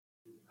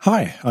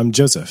Hi, I'm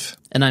Joseph.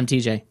 And I'm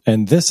TJ.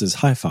 And this is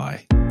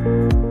Hi-Fi.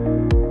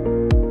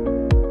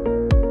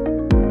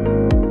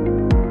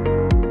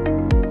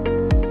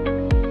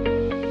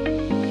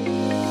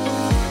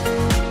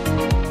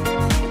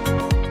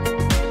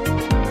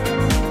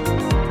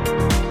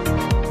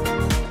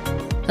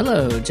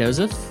 Hello,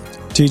 Joseph.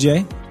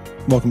 TJ,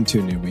 welcome to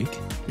a new week.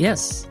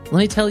 Yes. Let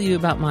me tell you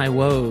about my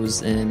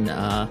woes in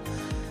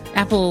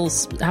Apple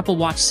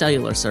Watch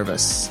cellular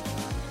service.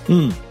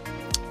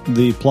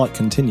 The plot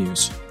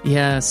continues.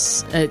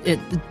 Yes,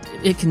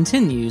 it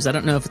continues. I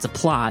don't know if it's a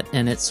plot,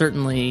 and it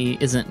certainly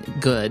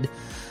isn't good.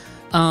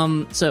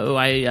 So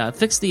I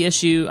fixed the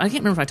issue. I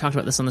can't remember if I talked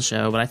about this on the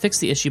show, but I fixed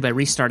the issue by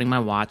restarting my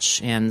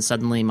watch, and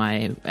suddenly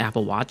my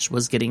Apple Watch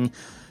was getting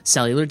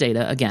cellular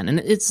data again. And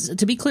it's,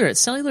 to be clear,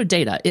 it's cellular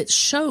data. It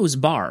shows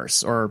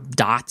bars or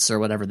dots or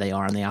whatever they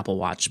are on the Apple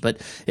Watch,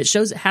 but it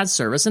shows it has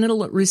service, and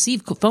it'll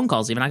receive phone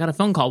calls even. I got a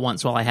phone call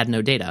once while I had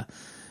no data,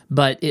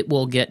 but it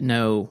will get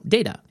no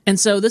data. And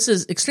so this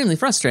is extremely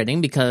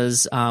frustrating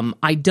because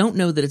I don't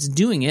know that it's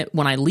doing it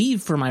when I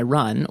leave for my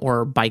run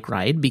or bike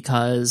ride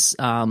because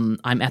I'm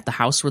at the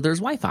house where there's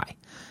Wi-Fi.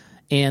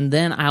 And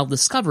then I'll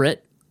discover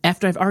it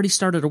after I've already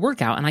started a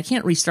workout, and I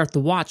can't restart the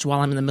watch while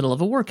I'm in the middle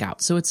of a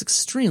workout. So it's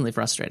extremely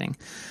frustrating.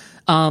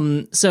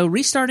 So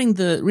restarting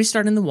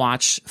the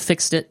watch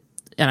fixed it.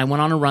 And I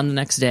went on a run the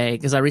next day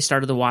because I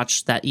restarted the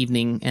watch that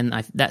evening, and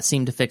that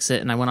seemed to fix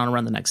it. And I went on a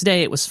run the next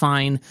day; it was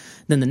fine.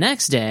 Then the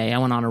next day, I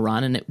went on a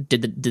run, and it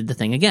did the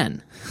thing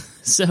again.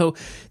 So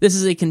this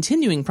is a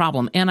continuing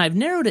problem, and I've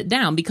narrowed it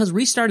down because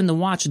restarting the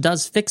watch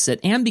does fix it,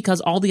 and because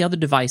all the other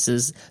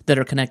devices that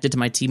are connected to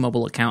my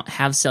T-Mobile account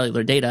have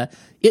cellular data.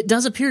 It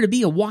does appear to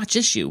be a watch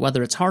issue,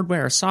 whether it's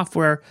hardware or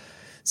software.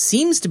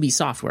 Seems to be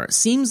software. It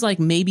seems like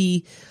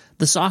maybe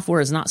the software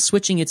is not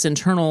switching its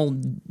internal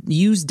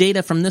used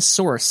data from this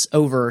source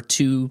over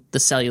to the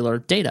cellular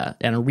data,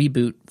 and a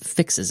reboot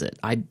fixes it.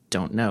 I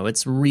don't know.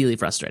 It's really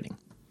frustrating.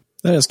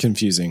 That is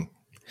confusing.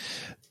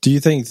 Do you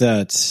think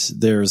that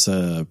there's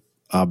a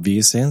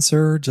obvious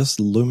answer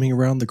just looming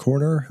around the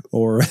corner,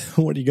 or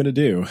what are you going to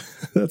do?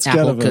 That's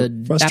kind of a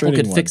frustrating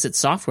Apple could fix its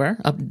software,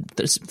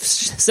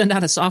 send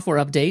out a software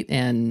update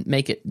and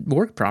make it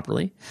work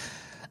properly.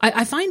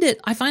 I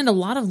find a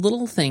lot of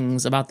little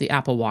things about the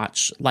Apple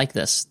Watch like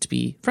this to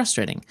be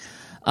frustrating.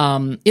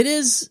 It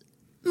is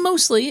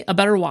mostly a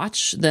better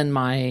watch than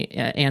my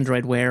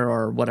Android Wear,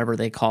 or whatever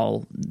they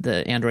call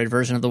the Android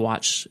version of the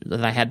watch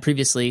that I had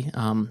previously.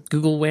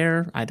 Google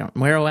Wear,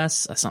 Wear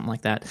OS, something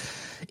like that.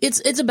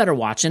 It's a better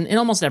watch in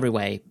almost every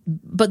way.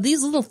 But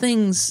these little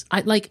things,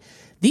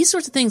 these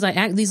sorts of things,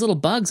 these little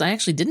bugs, I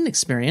actually didn't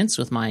experience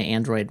with my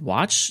Android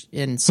watch,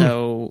 and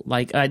so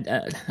I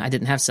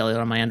didn't have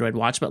cellular on my Android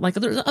watch, but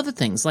there's other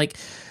things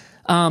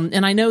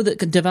and I know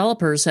that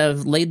developers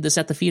have laid this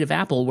at the feet of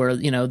Apple, where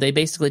they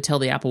basically tell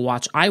the Apple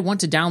Watch, "I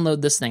want to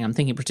download this thing." I'm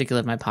thinking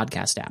particularly of my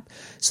podcast app,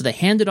 so they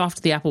hand it off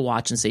to the Apple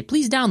Watch and say,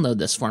 "Please download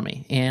this for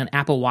me," and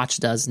Apple Watch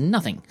does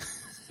nothing.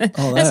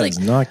 Oh, that is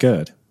not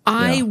good.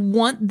 I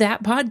want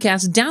that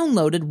podcast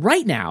downloaded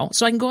right now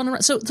so I can go on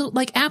the... So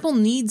Apple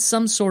needs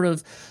some sort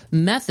of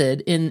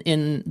method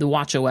in the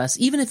Watch OS,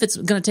 even if it's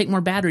going to take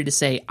more battery, to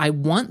say, I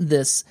want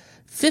this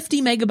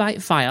 50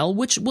 megabyte file,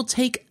 which will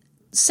take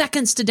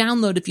seconds to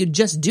download if you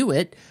just do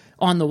it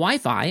on the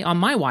Wi-Fi. On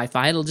my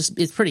Wi-Fi,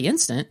 it's pretty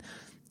instant.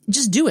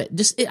 Just do it.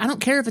 I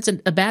don't care if it's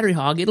a battery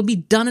hog. It'll be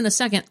done in a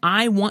second.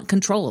 I want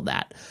control of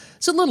that.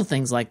 So little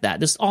things like that,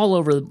 just all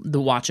over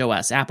the Watch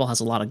OS. Apple has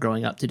a lot of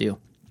growing up to do.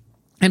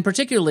 And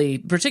particularly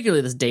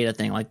this data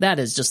thing, that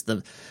is just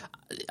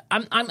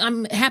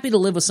I'm happy to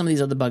live with some of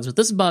these other bugs, but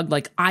this bug,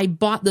 I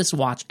bought this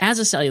watch as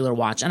a cellular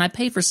watch, and I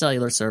pay for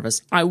cellular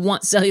service. I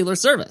want cellular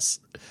service.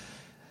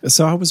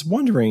 So I was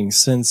wondering,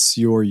 since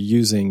you're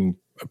using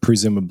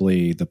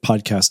presumably the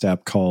podcast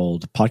app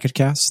called Pocket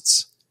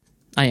Casts,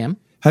 I am.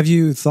 Have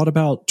you thought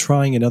about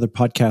trying another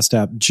podcast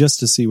app just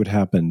to see what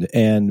happened?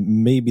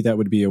 And maybe that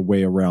would be a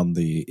way around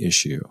the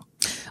issue.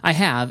 I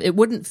have. It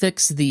wouldn't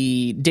fix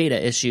the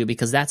data issue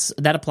because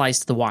that applies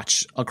to the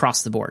watch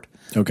across the board.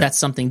 Okay. That's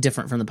something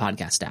different from the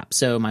podcast app.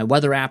 So my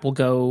weather app will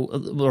go,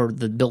 or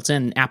the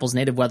built-in Apple's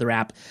native weather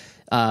app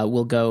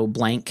will go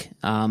blank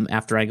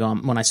after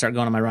when I start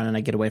going on my run and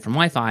I get away from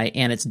Wi-Fi,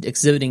 and it's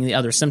exhibiting the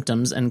other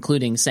symptoms,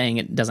 including saying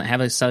it doesn't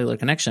have a cellular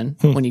connection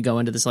when you go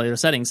into the cellular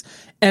settings.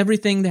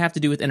 Everything that have to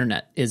do with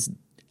internet is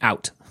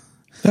out.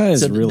 That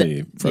is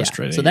really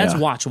frustrating. Yeah. So that's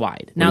watch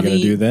wide. What are you going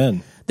to do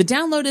then? The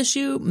download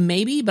issue,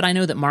 maybe, but I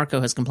know that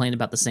Marco has complained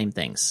about the same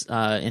things,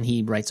 and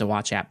he writes a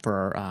watch app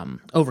for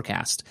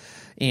Overcast.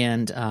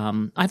 And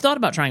I've thought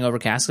about trying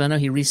Overcast, because I know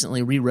he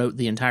recently rewrote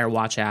the entire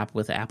watch app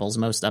with Apple's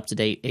most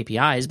up-to-date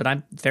APIs, but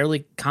I'm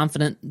fairly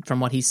confident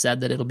from what he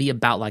said that it'll be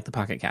about like the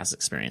Pocket Cast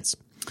experience.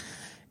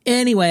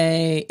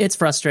 Anyway, it's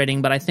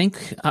frustrating, but I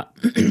think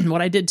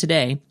what I did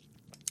today,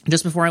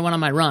 just before I went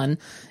on my run,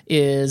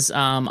 is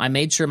I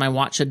made sure my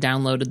watch had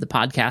downloaded the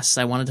podcasts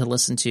I wanted to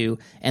listen to,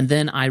 and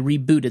then I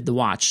rebooted the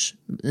watch.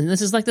 And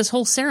this is like this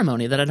whole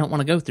ceremony that I don't want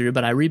to go through,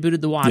 but I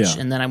rebooted the watch,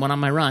 and then I went on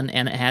my run,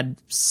 and it had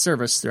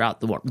service throughout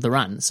the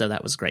run, so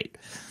that was great.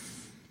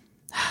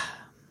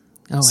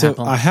 So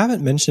Apple. I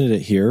haven't mentioned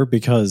it here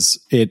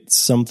because it's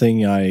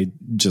something I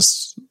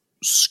just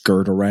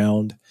skirt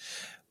around.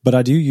 But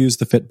I do use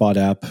the Fitbod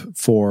app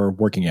for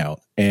working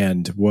out.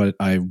 And what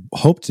I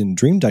hoped and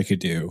dreamed I could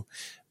do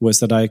was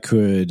that I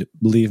could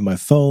leave my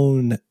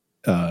phone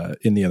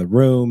in the other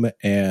room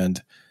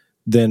and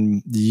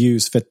then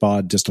use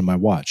Fitbod just on my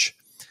watch.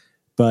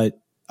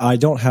 But I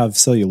don't have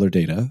cellular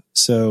data.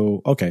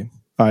 So, okay,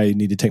 I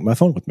need to take my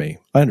phone with me.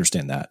 I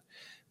understand that.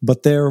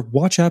 But their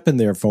watch app and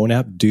their phone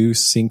app do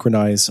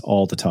synchronize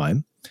all the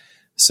time.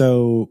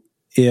 So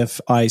if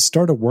I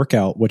start a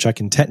workout, which I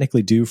can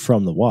technically do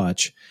from the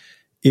watch,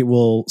 it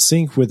will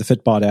sync with the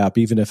Fitbod app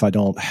even if I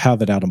don't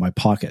have it out of my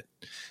pocket.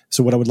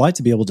 So what I would like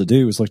to be able to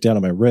do is look down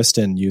at my wrist,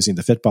 and using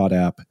the Fitbod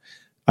app,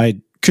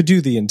 I could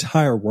do the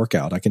entire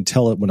workout. I can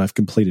tell it when I've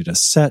completed a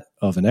set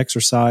of an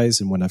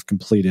exercise and when I've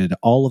completed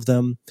all of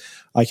them.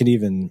 I can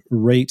even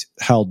rate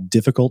how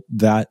difficult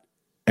that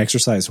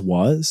exercise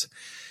was.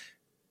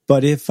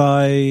 But if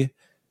I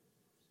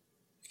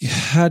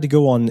had to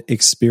go on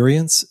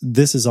experience,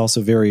 this is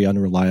also very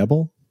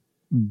unreliable.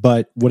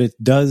 But what it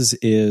does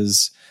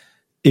is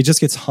it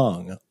just gets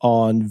hung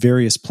on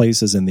various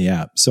places in the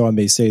app. So I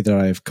may say that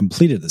I've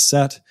completed the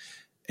set,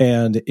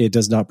 and it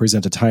does not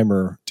present a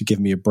timer to give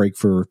me a break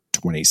for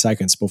 20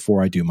 seconds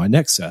before I do my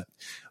next set.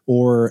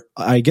 Or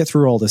I get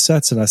through all the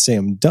sets and I say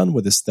I'm done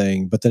with this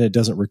thing, but then it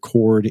doesn't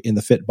record in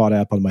the Fitbod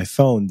app on my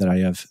phone that I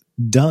have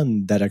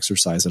done that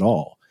exercise at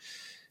all.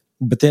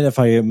 But then if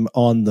I am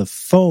on the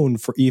phone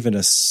for even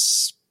a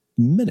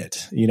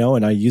minute,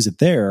 and I use it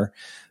there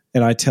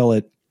and I tell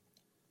it,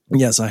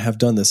 yes, I have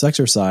done this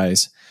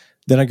exercise,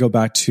 then I go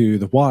back to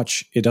the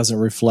watch. It doesn't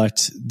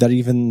reflect that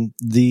even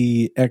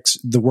the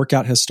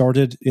workout has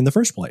started in the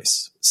first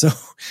place. So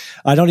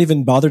I don't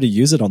even bother to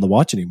use it on the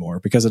watch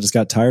anymore because I just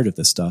got tired of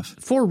this stuff.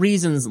 For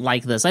reasons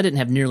like this, I didn't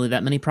have nearly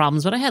that many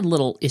problems, but I had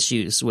little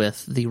issues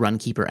with the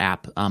Runkeeper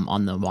app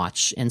on the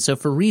watch. And so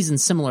for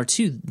reasons similar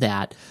to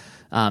that,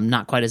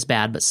 not quite as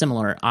bad, but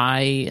similar,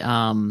 I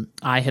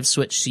have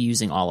switched to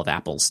using all of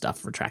Apple's stuff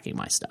for tracking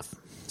my stuff.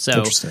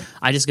 So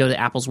I just go to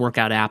Apple's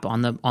workout app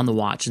on the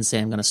watch and say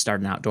I'm going to start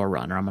an outdoor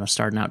run, or I'm going to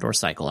start an outdoor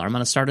cycle, or I'm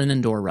going to start an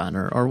indoor run,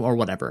 or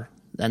whatever.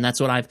 And that's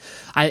what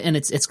and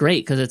it's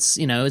great because it's,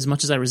 as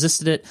much as I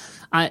resisted it,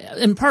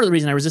 and part of the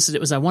reason I resisted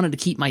it was I wanted to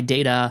keep my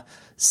data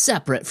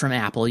separate from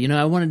Apple.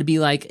 I wanted to be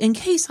like, in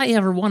case I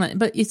ever want to,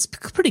 but it's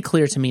pretty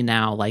clear to me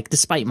now, like,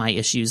 despite my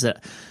issues,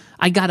 that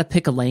I got to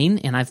pick a lane,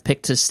 and I've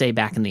picked to stay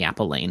back in the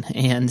Apple lane.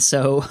 And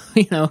so,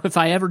 if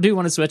I ever do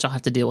want to switch, I'll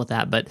have to deal with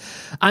that. But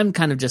I'm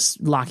kind of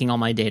just locking all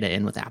my data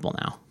in with Apple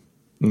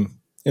now.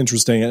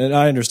 Interesting. And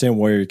I understand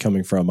where you're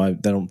coming from. I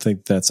don't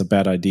think that's a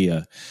bad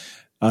idea.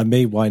 I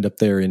may wind up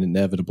there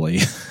inevitably.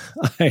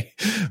 I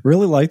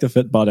really like the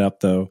Fitbod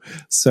app, though.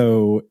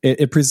 So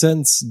it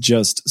presents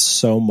just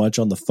so much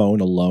on the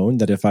phone alone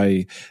that if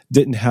I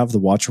didn't have the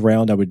watch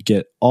around, I would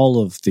get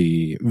all of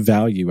the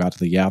value out of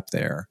the app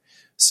there.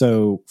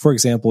 So, for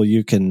example,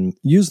 you can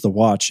use the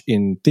watch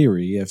in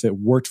theory. If it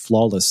worked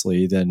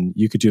flawlessly, then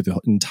you could do the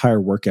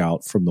entire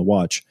workout from the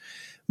watch.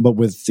 But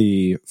with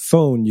the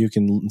phone, you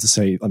can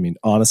say,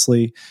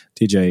 honestly,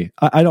 TJ,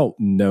 I don't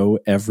know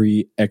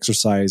every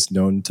exercise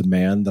known to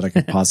man that I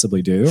could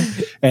possibly do.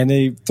 And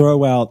they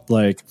throw out,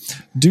 like,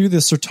 do the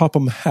Sir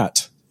Topham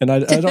Hatt. And I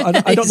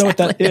don't know what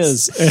that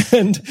is.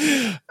 And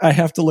I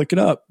have to look it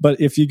up. But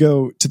if you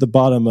go to the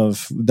bottom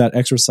of that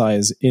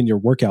exercise in your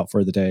workout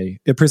for the day,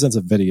 it presents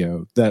a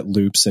video that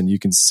loops and you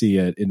can see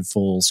it in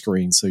full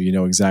screen. So you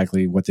know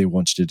exactly what they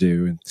want you to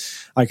do. And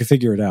I can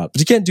figure it out. But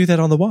you can't do that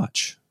on the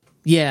watch.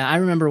 Yeah, I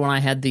remember when I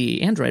had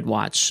the Android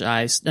watch,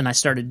 I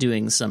started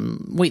doing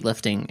some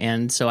weightlifting,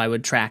 and so I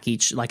would track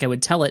I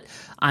would tell it,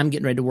 I'm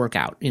getting ready to work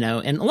out, and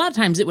a lot of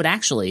times it would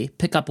actually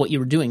pick up what you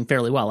were doing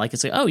fairly well. Like,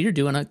 it's like, oh, you're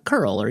doing a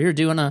curl, or you're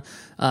doing what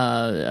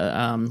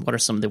are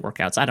some of the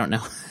workouts? I don't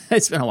know.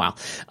 It's been a while,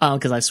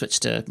 because I've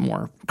switched to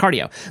more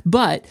cardio,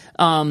 but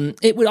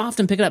it would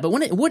often pick it up. But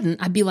when it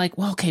wouldn't, I'd be like,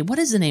 well, okay, what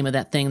is the name of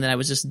that thing that I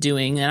was just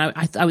doing? And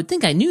I would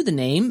think I knew the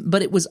name,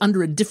 but it was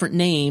under a different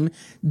name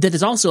that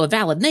is also a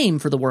valid name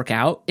for the workout.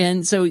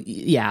 And so,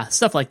 yeah,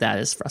 stuff like that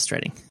is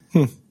frustrating.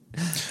 I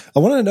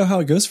want to know how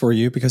it goes for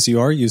you because you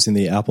are using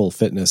the Apple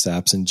Fitness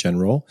apps in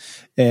general.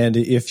 And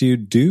if you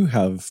do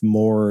have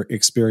more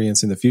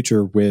experience in the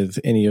future with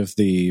any of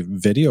the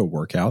video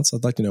workouts,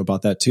 I'd like to know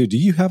about that too. Do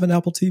you have an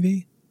Apple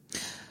TV?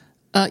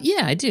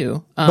 Yeah, I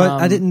do. But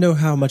I didn't know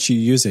how much you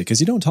use it because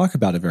you don't talk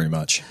about it very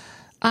much.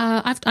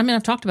 I've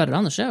talked about it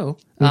on the show.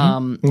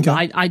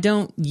 Okay. I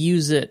don't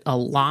use it a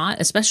lot,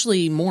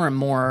 especially more and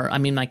more.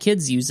 My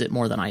kids use it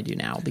more than I do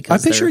now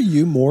because I picture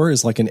you more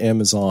as like an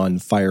Amazon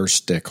Fire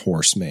Stick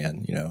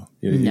horseman. No,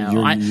 you're using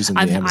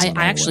the Amazon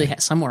I actually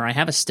somewhere I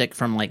have a stick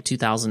from like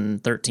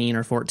 2013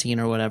 or 14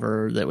 or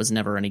whatever that was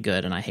never any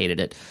good, and I hated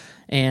it.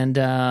 And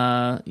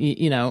I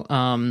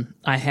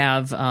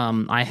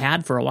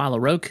had for a while a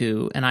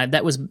Roku, and I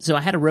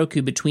had a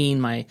Roku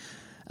between my.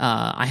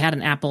 I had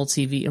an Apple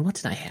TV, and what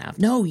did I have?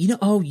 No, you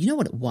know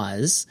what it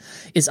was?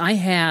 Is I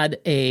had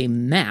a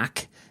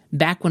Mac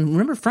back when,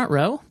 remember Front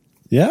Row?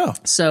 Yeah.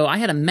 So I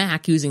had a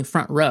Mac using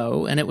Front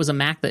Row, and it was a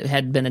Mac that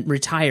had been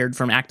retired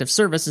from active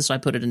service, and so I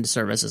put it into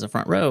service as a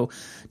Front Row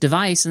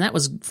device, and that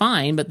was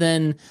fine. But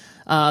then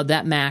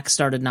that Mac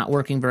started not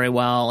working very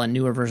well, and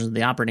newer versions of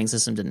the operating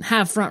system didn't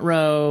have Front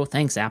Row.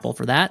 Thanks, Apple,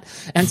 for that.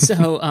 And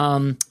so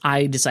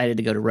I decided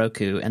to go to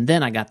Roku, and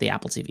then I got the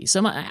Apple TV.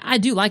 So I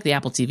do like the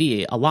Apple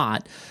TV a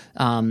lot,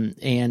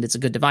 and it's a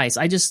good device.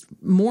 I just,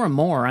 more and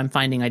more, I'm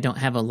finding I don't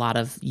have a lot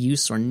of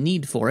use or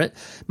need for it.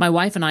 My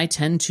wife and I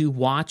tend to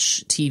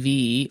watch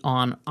TV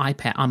on my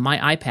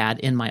iPad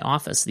in my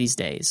office these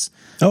days.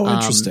 Oh,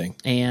 interesting.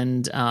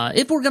 And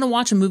if we're going to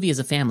watch a movie as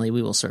a family,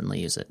 we will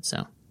certainly use it.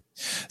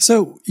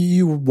 So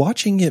you're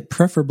watching it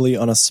preferably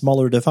on a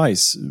smaller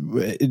device.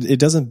 It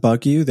doesn't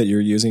bug you that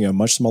you're using a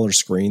much smaller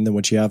screen than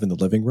what you have in the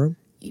living room?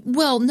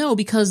 Well, no,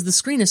 because the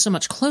screen is so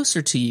much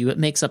closer to you, it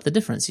makes up the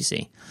difference, you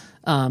see.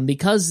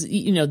 Because,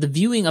 the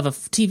viewing of a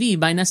TV,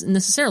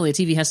 necessarily a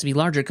TV has to be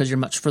larger because you're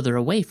much further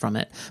away from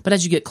it. But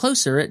as you get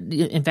closer,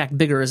 in fact,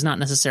 bigger is not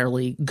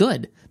necessarily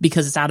good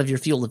because it's out of your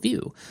field of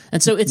view.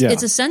 And so it's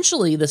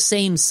essentially the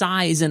same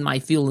size in my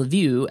field of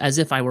view as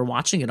if I were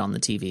watching it on the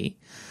TV.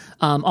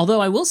 Although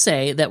I will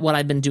say that what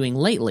I've been doing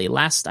lately,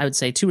 I would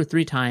say 2 or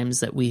 3 times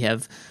that we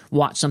have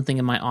watched something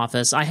in my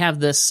office, I have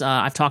this,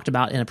 I've talked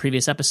about in a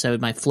previous episode,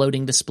 my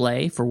floating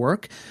display for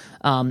work.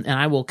 And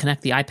I will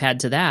connect the iPad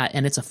to that,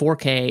 and it's a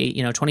 4K,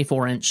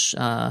 24-inch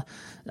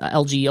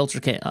LG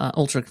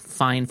ultra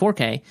fine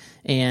 4K,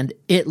 and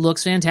it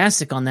looks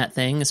fantastic on that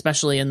thing,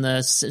 especially in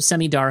the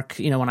semi-dark.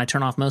 When I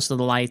turn off most of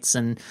the lights,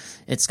 and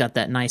it's got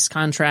that nice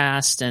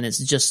contrast, and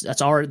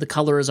the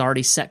color is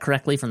already set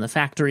correctly from the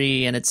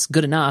factory, and it's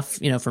good enough,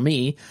 for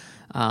me.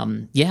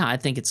 I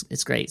think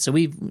it's great. So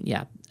the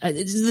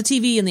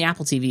TV and the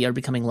Apple TV are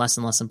becoming less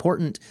and less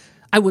important.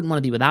 I wouldn't want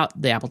to be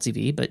without the Apple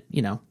TV, but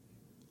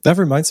That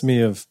reminds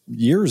me of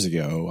years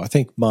ago. I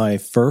think my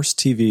first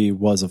TV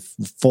was a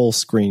full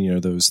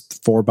screen, those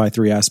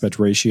 4:3 aspect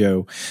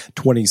ratio,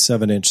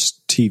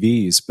 27-inch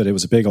TVs, but it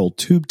was a big old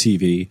tube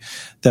TV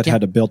that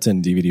had a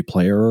built-in DVD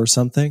player or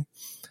something.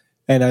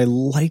 And I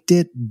liked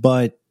it,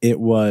 but it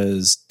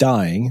was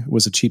dying. It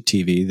was a cheap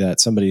TV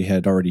that somebody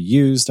had already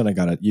used, and I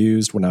got it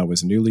used when I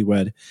was a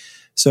newlywed.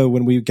 So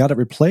when we got it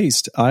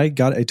replaced, I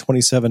got a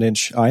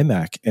 27-inch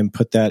iMac and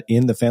put that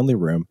in the family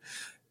room.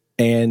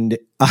 And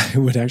I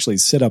would actually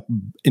sit up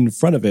in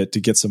front of it to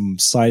get some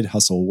side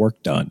hustle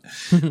work done.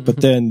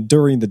 But then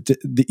during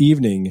the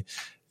evening,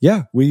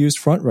 we used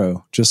Front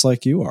Row just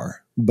like you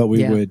are. But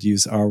we would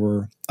use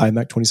our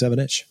iMac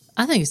 27-inch.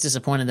 I think it's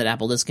disappointing that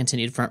Apple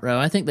discontinued Front Row.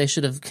 I think they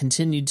should have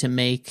continued to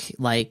make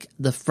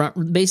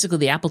basically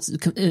the Apple,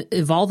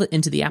 evolve it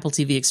into the Apple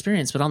TV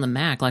experience, but on the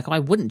Mac. Why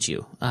wouldn't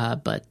you?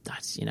 But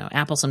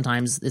Apple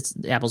sometimes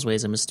Apple's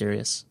ways are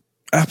mysterious.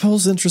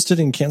 Apple's interested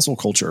in cancel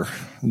culture.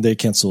 They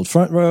canceled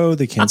Front Row.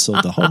 They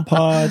canceled the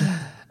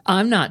HomePod.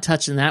 I'm not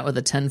touching that with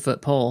a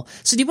 10-foot pole.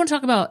 So do you want to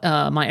talk about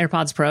my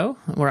AirPods Pro,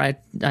 where I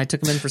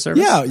took them in for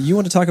service? Yeah, you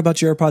want to talk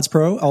about your AirPods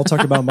Pro? I'll talk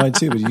about mine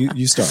too, but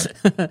you start.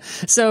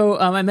 So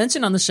I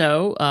mentioned on the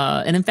show,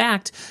 and in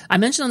fact, I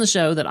mentioned on the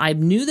show that I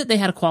knew that they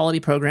had a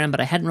quality program,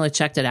 but I hadn't really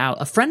checked it out.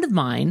 A friend of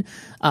mine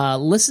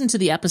listened to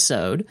the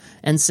episode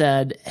and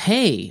said,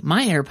 hey,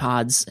 my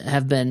AirPods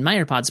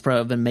Pro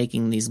have been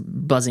making these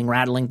buzzing,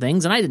 rattling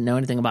things, and I didn't know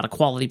anything about a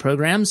quality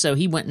program, so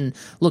he went and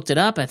looked it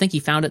up. I think he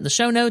found it in the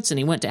show notes, and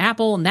he went to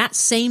Apple. And that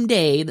same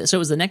day, so it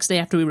was the next day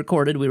after we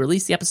recorded, we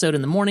released the episode in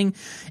the morning,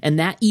 and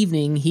that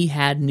evening he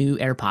had new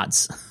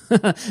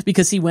AirPods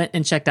because he went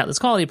and checked out this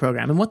quality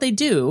program. And what they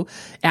do,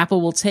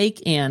 Apple will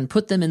take and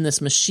put them in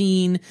this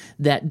machine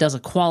that does a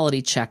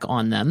quality check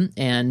on them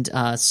and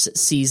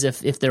sees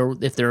if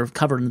they're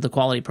covered in the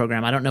quality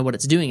program. I don't know what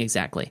it's doing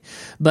exactly,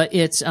 but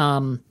his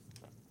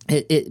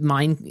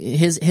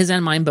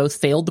and mine both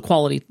failed the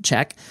quality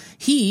check.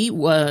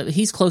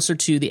 He's closer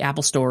to the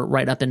Apple Store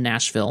right up in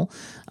Nashville,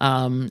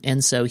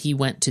 and so he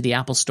went to the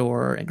Apple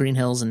Store at Green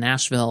Hills in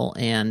Nashville,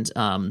 and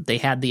they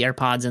had the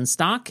AirPods in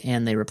stock,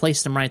 and they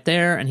replaced them right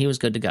there, and he was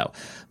good to go.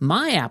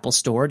 My Apple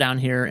Store down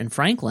here in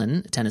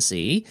Franklin,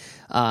 Tennessee,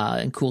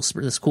 in Cool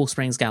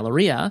Springs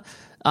Galleria,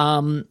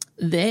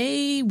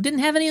 they didn't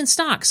have any in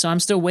stock, so I'm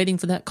still waiting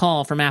for that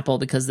call from Apple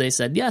because they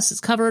said, yes, it's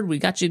covered, we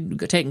got you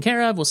taken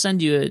care of, we'll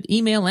send you an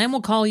email and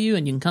we'll call you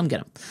and you can come get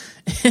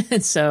them.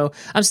 And so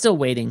I'm still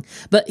waiting.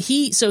 But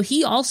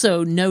he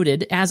also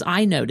noted, as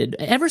I noted,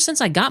 ever since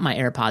I got my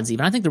AirPods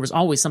even, I think there was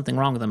always something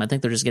wrong with them. I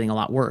think they're just getting a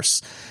lot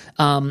worse.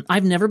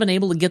 I've never been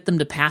able to get them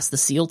to pass the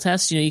seal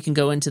test. You can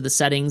go into the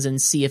settings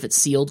and see if it's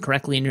sealed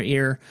correctly in your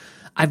ear.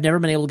 I've never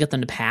been able to get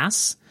them to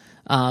pass.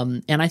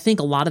 And I think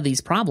a lot of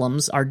these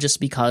problems are just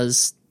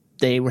because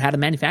they had a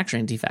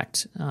manufacturing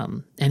defect.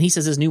 And he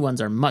says his new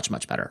ones are much,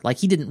 much better.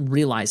 He didn't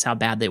realize how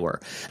bad they were.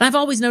 And I've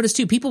always noticed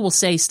too, people will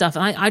say stuff,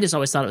 and I just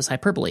always thought it was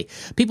hyperbole.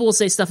 People will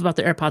say stuff about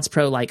the AirPods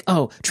Pro like,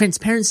 oh,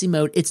 transparency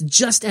mode, it's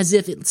just as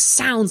if it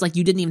sounds like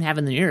you didn't even have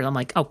it in your ear. I'm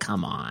like, oh,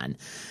 come on.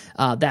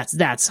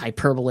 That's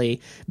hyperbole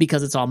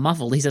because it's all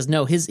muffled. He says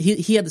no,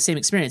 he had the same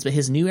experience, but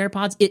his new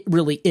AirPods, it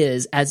really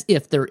is as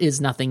if there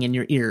is nothing in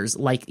your ears,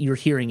 like you're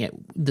hearing it,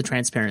 the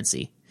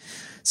transparency.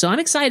 So I'm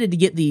excited to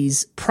get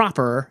these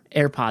proper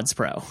AirPods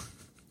Pro.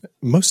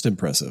 Most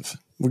impressive.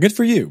 Well, good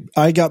for you.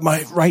 I got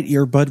my right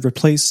earbud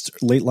replaced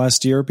late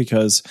last year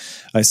because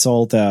I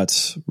saw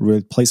that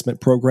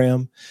replacement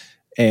program,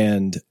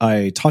 and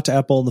I talked to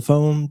Apple on the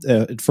phone.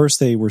 At first,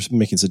 they were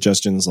making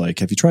suggestions like,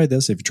 have you tried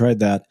this? Have you tried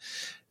that?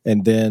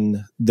 And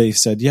then they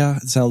said, yeah,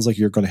 it sounds like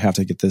you're going to have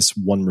to get this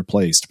one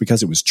replaced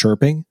because it was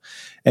chirping.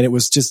 And it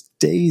was just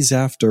days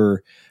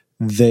after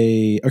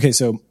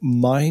so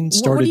mine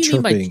started what do you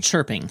chirping. mean by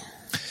chirping?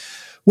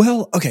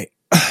 Well, okay.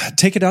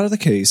 Take it out of the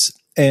case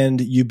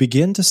and you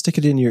begin to stick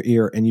it in your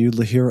ear and you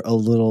hear a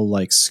little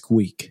like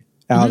squeak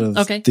out of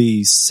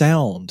the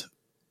sound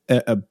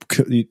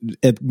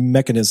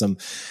mechanism.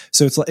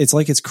 So it's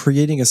like it's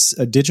creating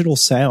a digital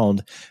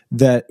sound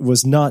that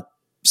was not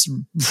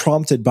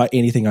prompted by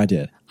anything I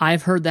did.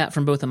 I've heard that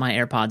from both of my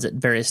AirPods at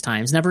various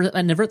times. Never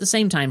at the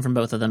same time from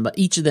both of them, but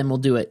each of them will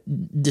do it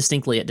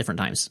distinctly at different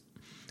times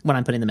when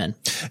I'm putting them in.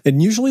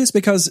 And usually it's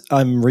because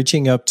I'm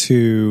reaching up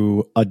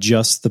to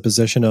adjust the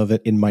position of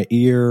it in my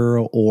ear,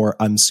 or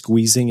I'm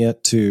squeezing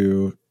it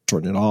to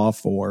turn it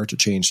off or to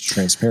change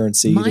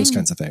transparency, those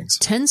kinds of things.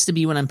 Tends to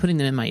be when I'm putting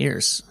them in my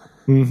ears.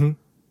 Mm-hmm.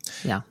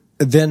 Yeah.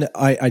 Then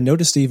I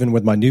noticed even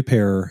with my new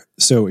pair,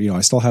 so,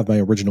 I still have my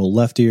original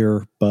left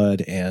ear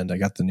bud and I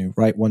got the new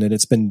right one and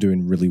it's been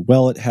doing really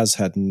well. It has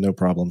had no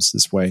problems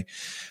this way.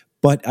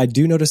 But I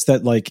do notice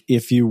that like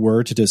if you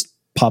were to just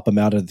pop them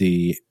out of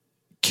the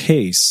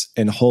case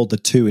and hold the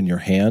two in your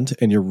hand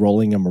and you're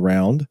rolling them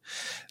around,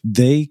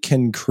 they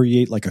can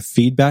create like a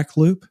feedback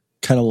loop,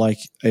 kind of like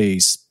a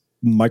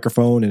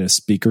microphone and a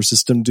speaker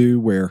system do,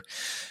 where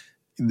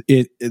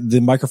the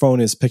microphone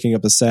is picking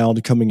up a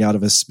sound coming out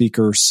of a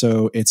speaker,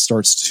 so it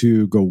starts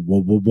to go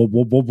whoa, whoa, whoa,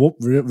 whoa, whoa, whoa,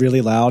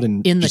 really loud.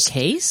 And in the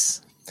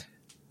case?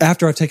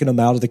 After I've taken them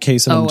out of the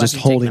case and I'm just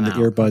holding the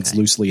earbuds okay.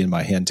 loosely in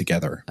my hand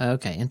together.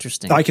 Okay,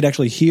 interesting. I could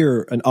actually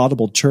hear an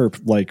audible chirp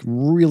like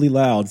really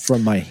loud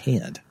from my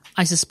hand.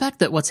 I suspect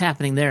that what's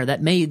happening there,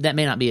 that may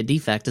not be a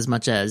defect as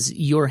much as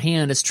your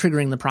hand is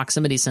triggering the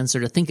proximity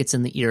sensor to think it's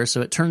in the ear,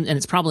 so it turns, and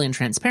it's probably in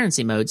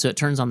transparency mode, so it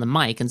turns on the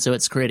mic, and so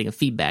it's creating a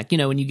feedback.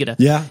 When you get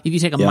if you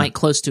take a mic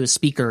close to a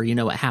speaker, you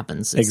know what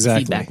happens. It's a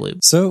feedback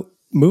loop. So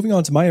moving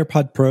on to my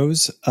AirPod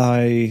Pros,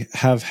 I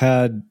have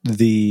had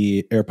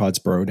the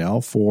AirPods Pro now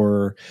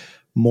for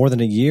more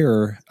than a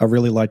year. I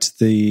really liked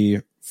the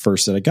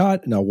first that I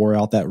got, and I wore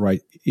out that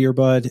right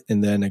earbud,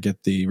 and then I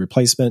get the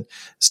replacement,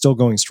 still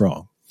going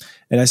strong.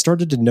 And I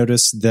started to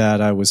notice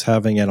that I was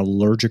having an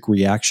allergic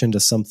reaction to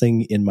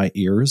something in my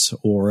ears,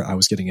 or I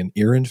was getting an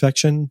ear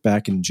infection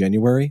back in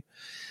January.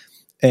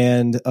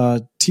 And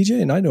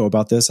TJ and I know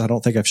about this. I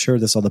don't think I've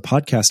shared this on the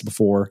podcast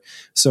before.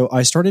 So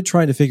I started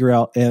trying to figure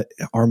out,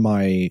 are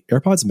my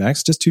AirPods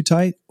Max just too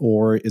tight,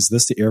 or is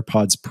this the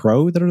AirPods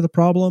Pro that are the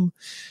problem?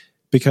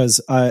 Because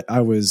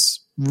I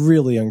was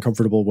really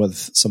uncomfortable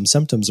with some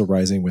symptoms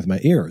arising with my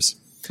ears.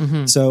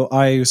 Mm-hmm. So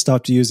I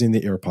stopped using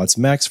the AirPods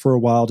Max for a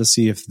while to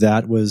see if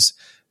that was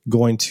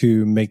going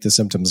to make the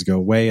symptoms go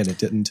away, and it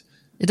didn't.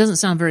 It doesn't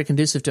sound very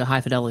conducive to a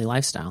high-fidelity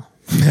lifestyle.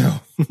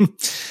 No.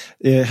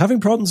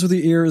 Having problems with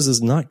the ears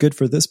is not good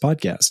for this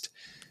podcast.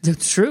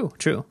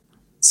 True.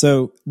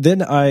 So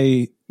then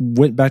I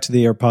went back to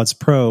the AirPods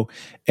Pro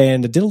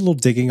and I did a little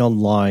digging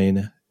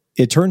online.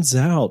 It turns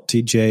out,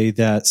 TJ,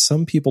 that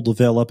some people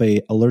develop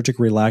a allergic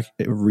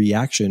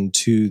reaction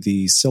to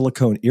the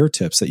silicone ear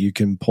tips that you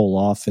can pull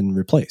off and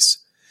replace.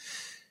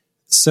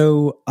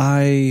 So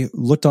I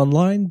looked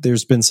online.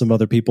 There's been some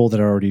other people that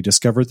already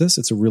discovered this.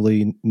 It's a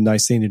really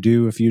nice thing to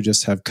do if you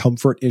just have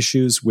comfort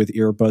issues with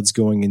earbuds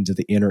going into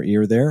the inner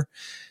ear there.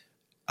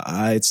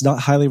 It's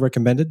not highly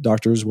recommended.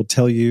 Doctors will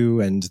tell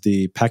you, and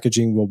the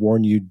packaging will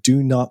warn you,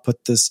 do not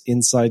put this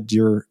inside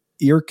your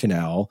ear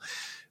canal.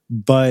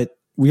 But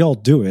we all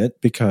do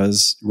it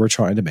because we're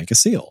trying to make a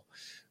seal.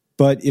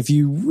 But if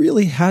you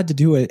really had to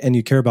do it and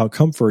you care about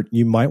comfort,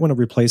 you might want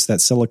to replace that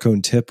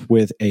silicone tip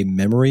with a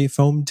memory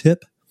foam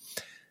tip.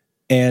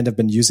 And I've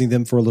been using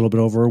them for a little bit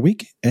over a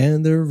week,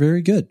 and they're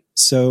very good.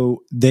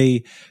 So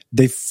they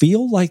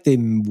feel like they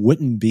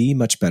wouldn't be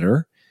much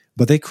better,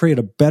 but they create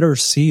a better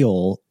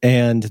seal,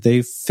 and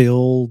they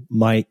fill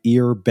my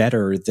ear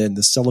better than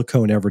the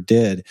silicone ever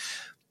did.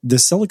 The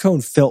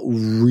silicone felt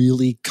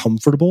really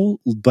comfortable,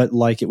 but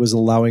like it was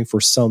allowing for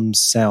some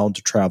sound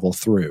to travel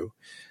through.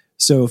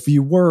 So if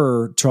you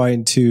were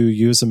trying to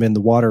use them in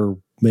the water,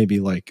 maybe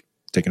like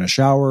taking a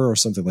shower or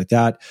something like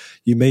that,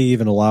 you may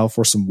even allow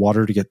for some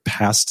water to get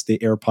past the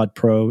AirPod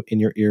Pro in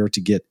your ear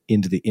to get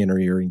into the inner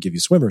ear and give you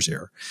swimmer's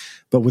ear.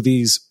 But with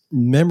these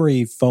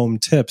memory foam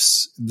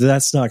tips,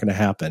 that's not going to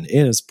happen.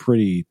 It is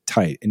pretty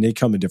tight, and they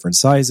come in different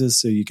sizes,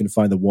 so you can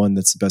find the one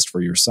that's the best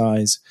for your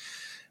size.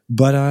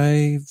 But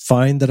I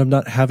find that I'm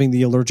not having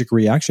the allergic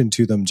reaction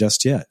to them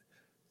just yet.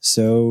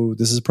 So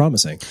this is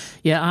promising.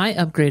 Yeah, I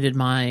upgraded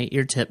my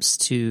ear tips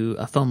to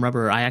a foam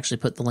rubber. I actually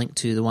put the link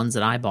to the ones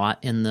that I bought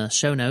in the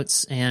show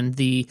notes, and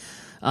the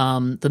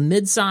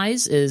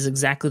mid-size is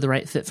exactly the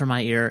right fit for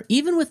my ear.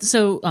 Even with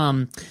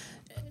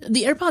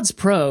The AirPods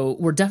Pro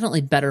were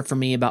definitely better for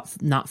me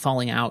about not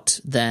falling out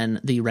than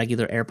the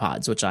regular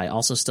AirPods, which I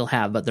also still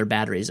have, but their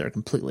batteries are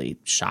completely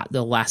shot.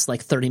 They'll last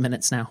like 30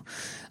 minutes now.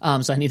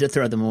 So I need to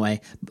throw them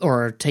away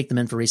or take them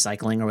in for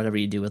recycling or whatever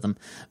you do with them.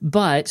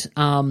 But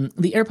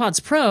the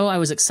AirPods Pro, I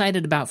was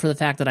excited about for the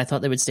fact that I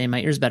thought they would stay in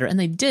my ears better. And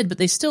they did, but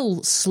they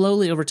still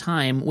slowly over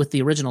time with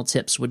the original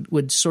tips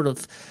would sort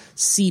of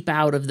creep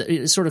out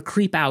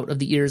of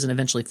the ears and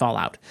eventually fall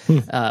out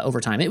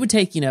over time. It would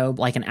take,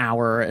 like an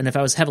hour. And if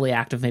I was heavily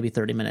active, maybe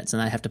 30 minutes,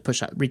 and I have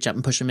to reach up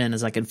and push them in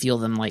as I could feel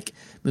them like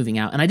moving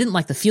out. And I didn't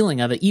like the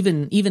feeling of it,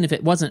 even if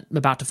it wasn't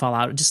about to fall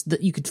out, just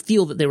that you could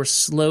feel that they were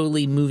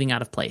slowly moving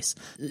out of place.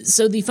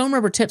 So the foam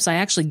rubber tips, I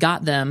actually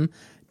got them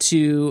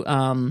to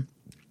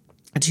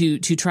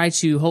try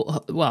to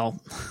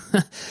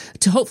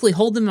to hopefully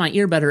hold them in my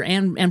ear better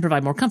and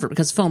provide more comfort,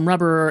 because foam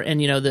rubber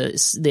and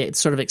they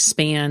sort of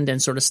expand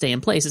and sort of stay in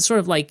place. It's sort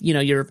of like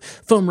your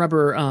foam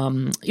rubber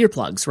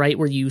earplugs, right,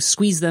 where you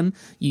squeeze them,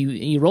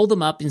 you roll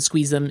them up and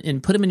squeeze them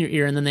and put them in your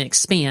ear, and then they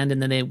expand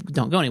and then they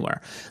don't go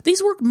anywhere.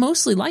 These work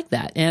mostly like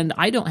that, and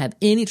I don't have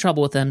any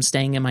trouble with them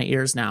staying in my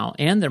ears now,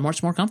 and they're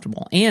much more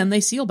comfortable and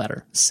they seal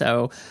better.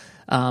 So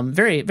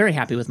very, very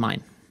happy with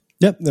mine.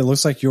 Yep, it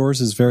looks like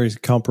yours is very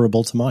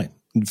comparable to mine.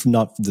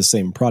 Not the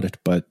same product,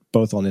 but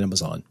both on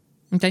Amazon.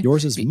 Okay.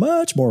 Yours is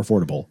much more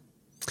affordable.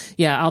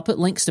 Yeah, I'll put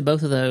links to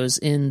both of those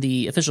in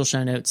the official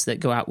show notes that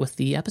go out with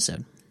the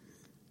episode.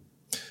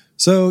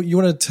 So you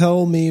want to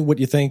tell me what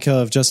you think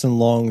of Justin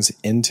Long's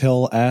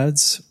Intel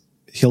ads?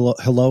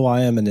 Hello,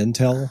 I am an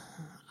Intel.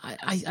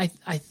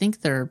 I think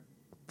they're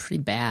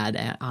pretty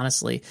bad,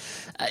 honestly.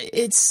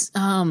 It's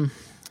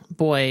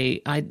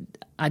boy, I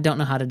don't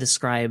know how to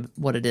describe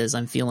what it is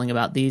I'm feeling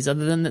about these,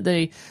 other than that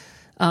they're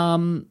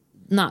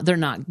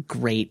not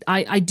great.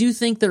 I do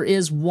think there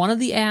is one of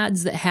the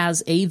ads that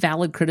has a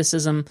valid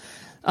criticism,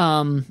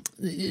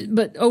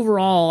 but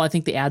overall, I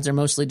think the ads are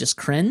mostly just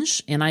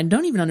cringe, and I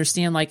don't even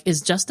understand,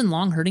 is Justin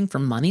Long hurting for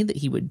money that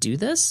he would do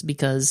this?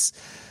 Because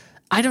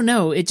I don't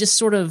know, it just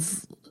sort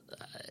of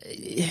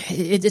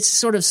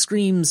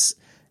screams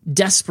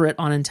desperate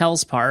on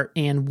Intel's part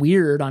and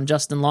weird on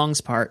Justin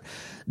Long's part.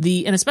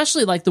 And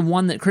especially the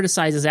one that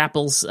criticizes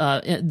Apple's the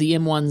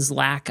M1's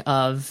lack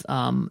of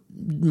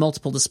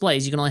multiple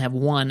displays. You can only have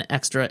one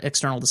extra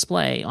external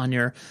display on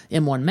your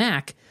M1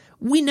 Mac.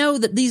 We know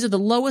that these are the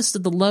lowest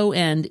of the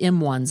low-end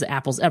M1s that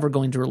Apple's ever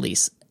going to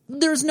release.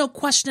 There's no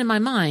question in my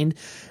mind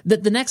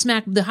that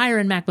the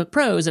higher-end MacBook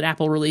Pros that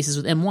Apple releases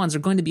with M1s are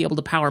going to be able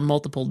to power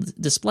multiple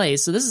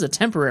displays. So this is a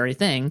temporary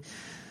thing.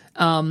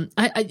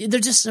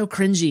 They're just so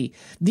cringy.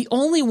 The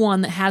only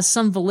one that has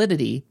some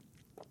validity,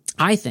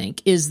 I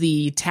think, is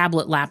the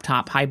tablet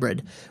laptop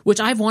hybrid, which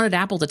I've wanted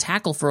Apple to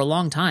tackle for a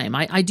long time.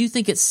 I do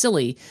think it's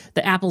silly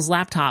that Apple's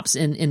laptops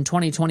in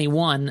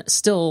 2021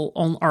 still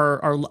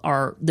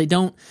are they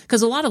don't,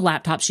 because a lot of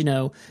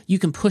laptops, you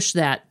can push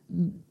that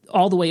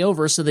all the way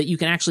over so that you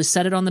can actually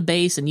set it on the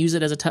base and use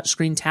it as a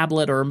touchscreen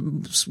tablet, or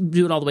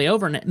do it all the way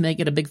over and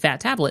make it a big fat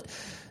tablet.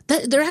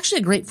 They're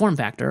actually a great form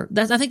factor.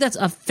 I think that's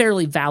a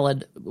fairly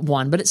valid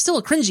one, but it's still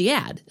a cringy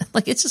ad.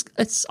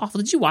 It's awful.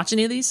 Did you watch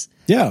any of these?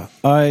 Yeah,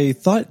 I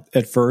thought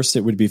at first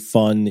it would be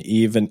fun,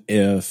 even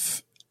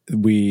if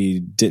we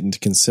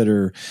didn't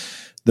consider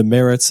the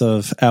merits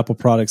of Apple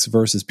products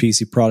versus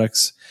PC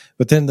products.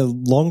 But then the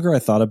longer I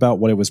thought about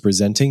what it was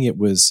presenting, it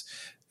was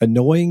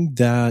annoying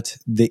that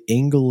the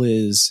angle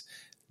is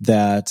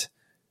that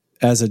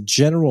as a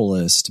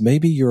generalist,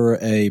 maybe you're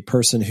a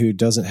person who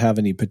doesn't have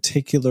any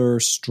particular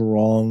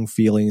strong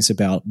feelings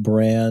about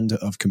brand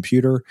of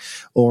computer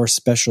or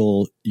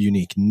special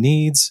unique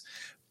needs,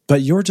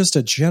 but you're just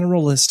a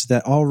generalist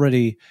that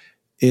already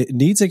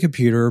needs a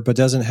computer but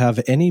doesn't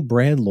have any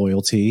brand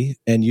loyalty,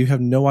 and you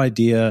have no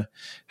idea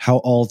how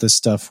all this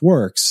stuff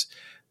works.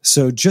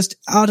 So just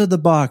out of the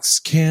box,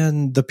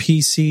 can the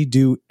PC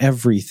do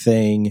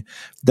everything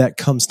that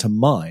comes to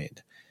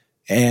mind?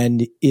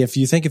 And if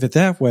you think of it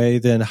that way,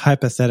 then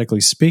hypothetically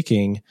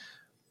speaking,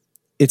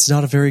 it's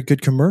not a very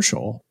good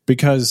commercial,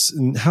 because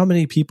how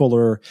many people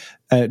are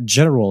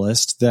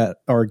generalists that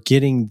are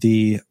getting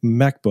the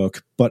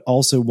MacBook but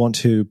also want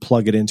to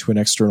plug it into an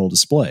external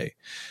display?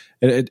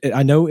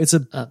 I know it's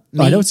I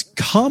know it's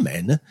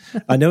common.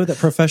 I know that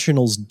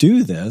professionals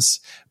do this,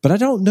 but I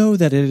don't know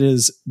that it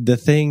is the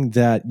thing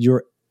that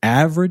your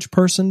average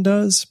person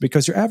does,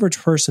 because your average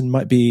person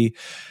might be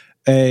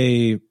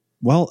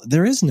well,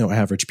 there is no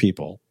average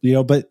people,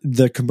 but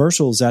the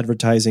commercials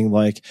advertising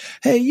like,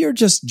 hey, you're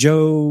just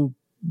Joe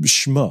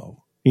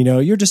Schmo.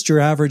 You're just your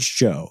average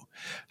Joe.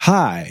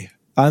 Hi,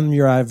 I'm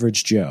your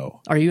average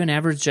Joe. Are you an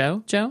average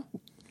Joe, Joe?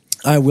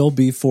 I will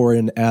be for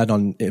an ad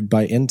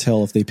by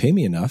Intel if they pay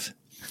me enough.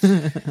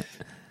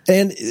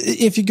 And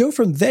if you go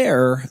from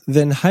there,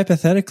 then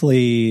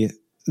hypothetically,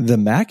 the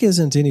Mac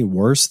isn't any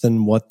worse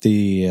than what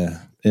the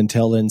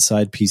Intel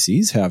Inside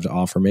PCs have to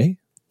offer me.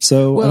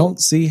 So I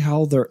don't see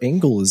how their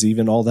angle is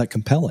even all that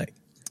compelling.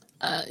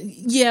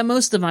 Yeah,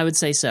 most of them I would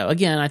say so.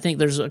 Again, I think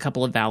there's a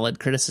couple of valid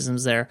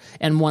criticisms there,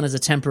 and one is a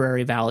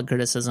temporary valid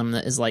criticism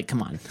that is like,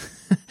 come on.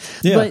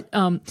 Yeah.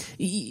 But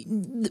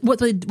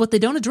what they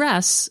don't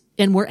address,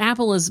 and where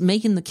Apple is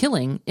making the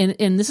killing,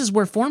 and this is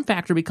where form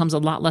factor becomes a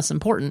lot less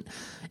important,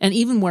 and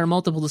even where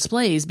multiple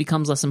displays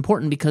becomes less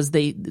important, because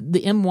the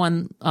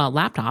M1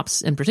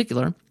 laptops in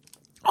particular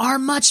are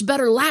much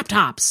better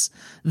laptops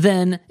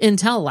than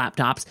Intel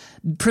laptops,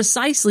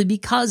 precisely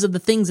because of the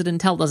things that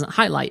Intel doesn't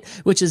highlight,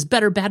 which is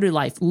better battery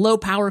life, low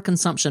power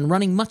consumption,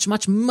 running much,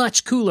 much,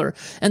 much cooler.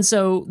 And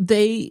so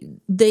they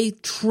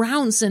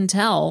trounce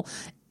Intel.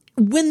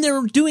 When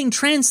they're doing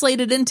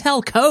translated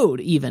Intel code,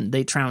 even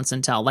they trounce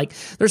Intel. Like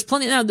there's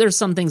plenty. Now there's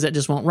some things that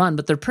just won't run,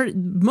 but they're for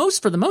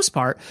the most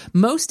part,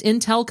 most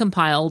Intel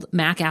compiled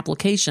Mac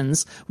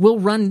applications will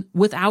run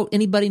without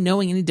anybody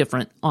knowing any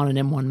different on an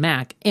M1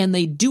 Mac, and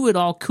they do it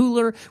all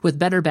cooler with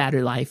better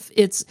battery life.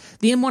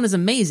 The M1 is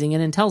amazing,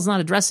 and Intel's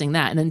not addressing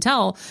that. And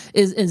Intel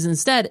is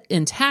instead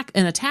in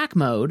attack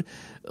mode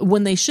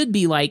when they should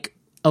be like,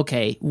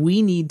 okay,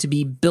 we need to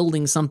be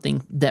building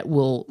something that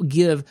will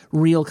give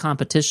real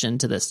competition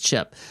to this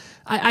chip.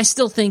 I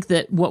still think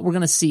that what we're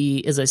going to see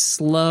is a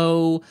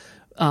slow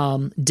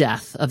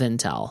death of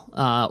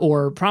Intel,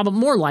 or probably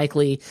more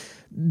likely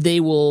they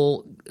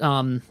will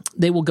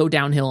go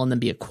downhill and then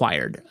be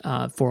acquired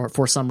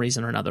for some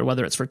reason or another,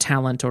 whether it's for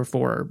talent or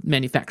for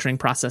manufacturing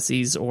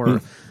processes or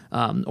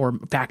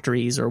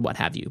factories or what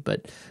have you.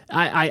 But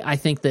I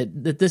think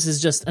that this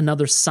is just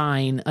another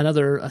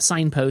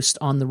signpost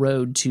on the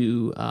road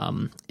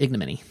to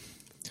ignominy.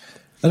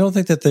 I don't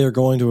think that they are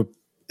going to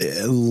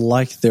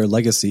like their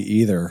legacy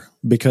either,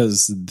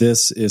 because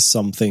this is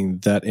something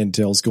that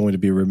Intel's going to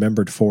be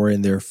remembered for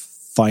in their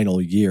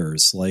final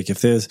years. Like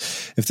if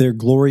their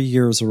glory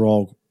years are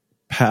all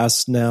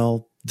past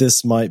now,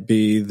 this might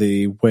be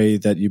the way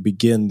that you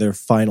begin their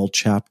final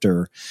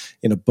chapter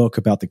in a book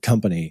about the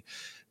company,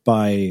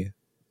 by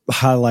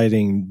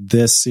highlighting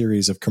this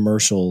series of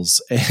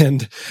commercials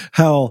and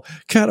how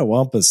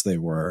catawampus they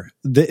were.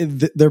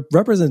 Their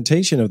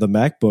representation of the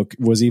MacBook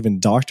was even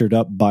doctored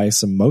up by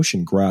some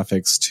motion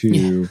graphics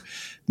to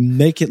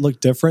make it look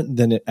different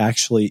than it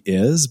actually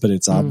is, but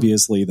it's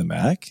obviously the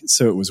Mac.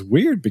 So it was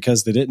weird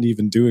because they didn't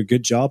even do a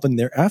good job in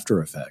their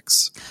After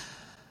Effects.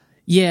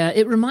 Yeah,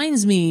 it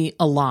reminds me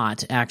a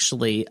lot,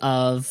 actually,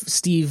 of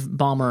Steve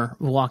Ballmer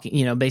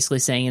walking, basically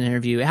saying in an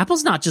interview,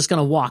 Apple's not just going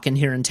to walk in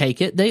here and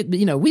take it.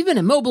 We've been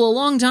in mobile a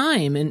long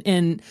time.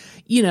 And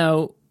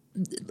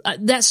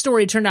that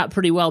story turned out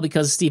pretty well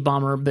because Steve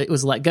Ballmer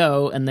was let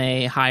go and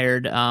they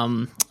hired,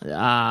 what's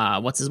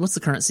the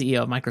current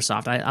CEO of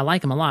Microsoft? I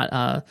like him a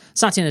lot,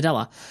 Satya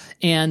Nadella.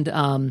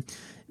 And,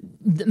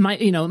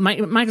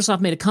 Microsoft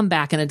made a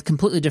comeback in a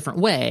completely different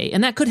way,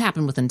 and that could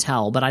happen with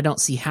Intel, but I don't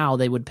see how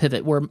they would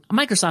pivot. Where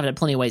Microsoft had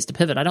plenty of ways to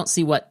pivot, I don't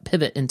see what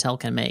pivot Intel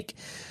can make.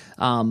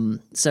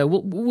 So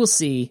we'll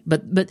see.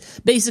 But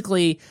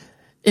basically,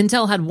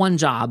 Intel had one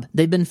job.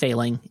 They've been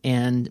failing,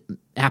 and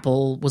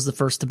Apple was the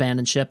first to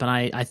abandon ship, and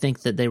I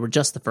think that they were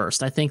just the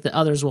first. I think that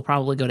others will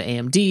probably go to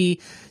AMD,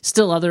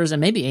 still others,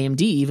 and maybe AMD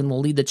even will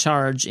lead the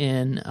charge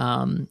in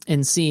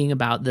seeing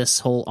about this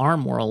whole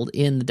ARM world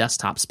in the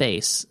desktop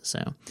space.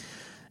 So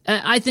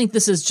I think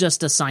this is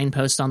just a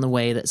signpost on the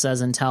way that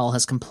says Intel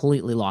has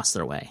completely lost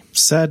their way.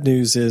 Sad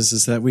news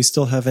is that we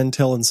still have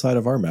Intel inside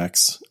of our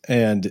Macs,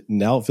 and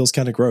now it feels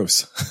kind of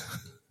gross.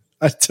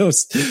 I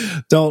just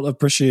don't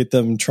appreciate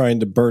them trying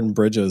to burn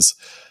bridges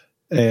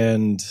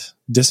and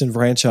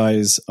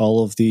disenfranchise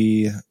all of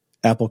the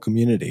Apple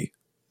community.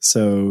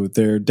 So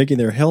they're digging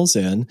their heels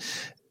in,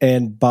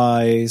 and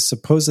by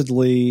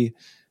supposedly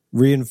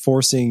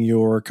reinforcing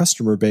your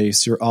customer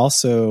base, you're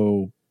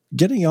also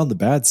getting on the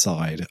bad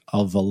side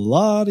of a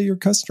lot of your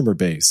customer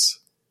base,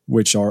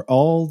 which are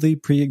all the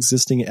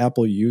pre-existing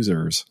Apple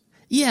users.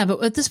 Yeah,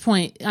 but at this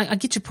point, I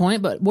get your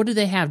point, but what do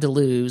they have to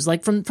lose?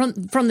 Like from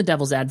the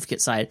devil's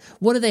advocate side,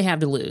 what do they have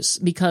to lose?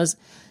 Because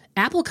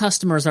Apple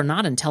customers are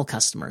not Intel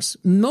customers.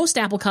 Most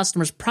Apple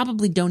customers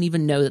probably don't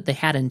even know that they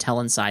had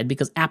Intel Inside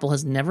because Apple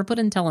has never put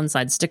Intel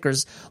Inside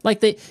stickers.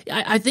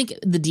 I think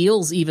the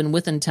deals even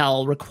with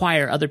Intel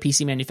require other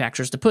PC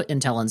manufacturers to put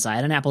Intel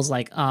Inside, and Apple's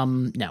like,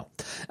 no.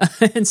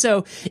 And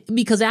so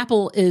because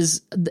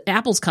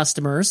Apple's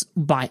customers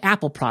buy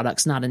Apple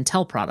products, not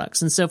Intel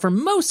products. And so for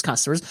most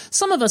customers,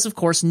 some of us, of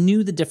course,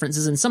 knew the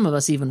differences, and some of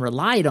us even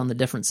relied on the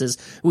differences.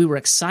 We were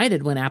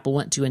excited when Apple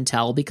went to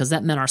Intel because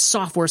that meant our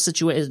software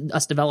situation,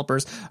 us developers,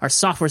 our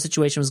software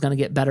situation was going to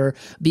get better.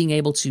 Being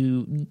able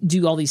to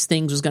do all these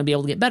things was going to be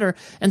able to get better.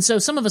 And so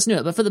some of us knew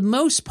it. But for the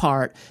most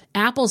part,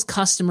 Apple's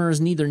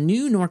customers neither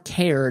knew nor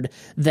cared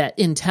that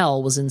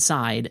Intel was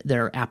inside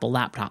their Apple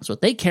laptops.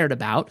 What they cared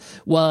about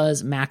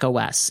was Mac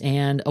OS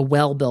and a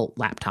well-built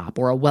laptop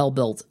or a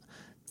well-built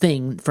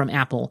thing from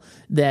Apple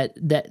that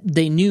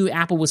they knew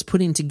Apple was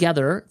putting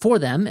together for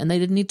them, and they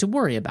didn't need to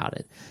worry about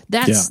it.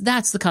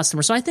 That's the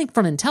customer. So I think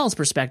from Intel's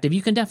perspective,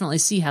 you can definitely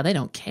see how they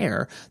don't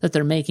care that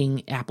they're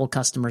making Apple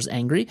customers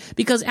angry,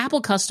 because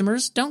Apple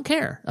customers don't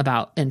care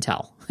about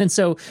Intel. And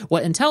so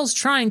what Intel's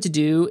trying to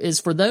do is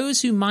for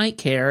those who might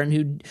care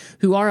and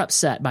who are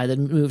upset by the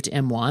move to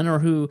M1, or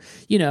who,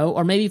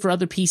 or maybe for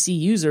other PC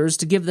users,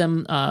 to give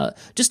them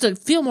just to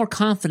feel more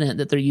confident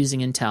that they're using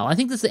Intel. I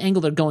think that's the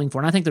angle they're going for,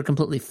 and I think they're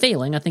completely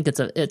failing. I think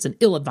it's an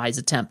ill-advised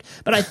attempt,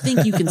 but I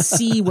think you can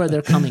see where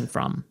they're coming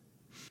from.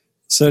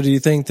 So do you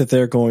think that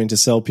they're going to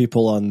sell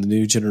people on the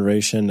new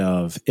generation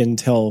of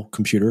Intel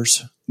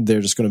computers?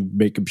 They're just going to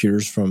make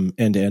computers from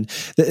end to end.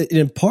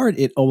 In part,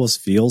 it almost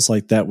feels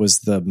like that was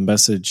the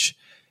message.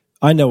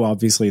 I know,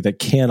 obviously, that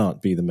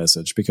cannot be the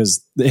message,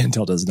 because the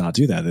Intel does not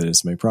do that. It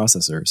just make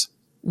processors.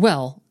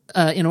 Well,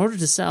 in order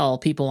to sell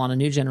people on a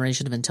new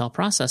generation of Intel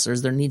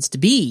processors, there needs to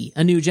be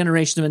a new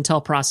generation of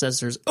Intel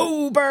processors.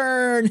 Oh,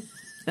 burn!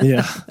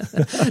 Yeah.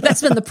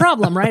 That's been the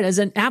problem, right? As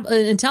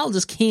Intel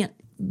just can't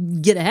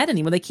get ahead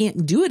anymore. They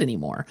can't do it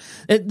anymore.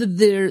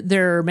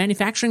 Their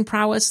manufacturing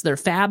prowess, their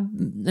fab,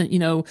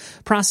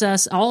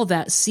 process, all of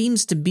that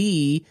seems to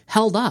be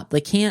held up. They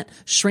can't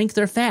shrink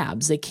their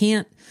fabs. They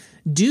can't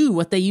do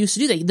what they used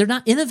to do. They're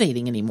not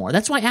innovating anymore.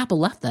 That's why Apple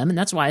left them, and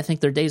that's why I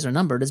think their days are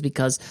numbered, is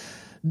because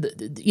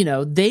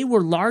they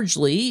were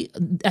largely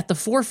at the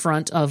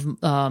forefront of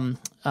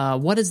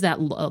what is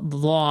that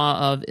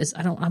law of?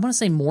 I want to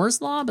say Moore's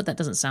law, but that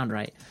doesn't sound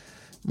right.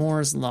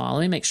 Moore's law.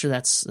 Let me make sure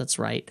that's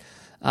right.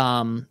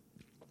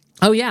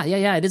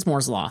 It is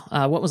Moore's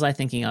law. What was I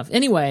thinking of?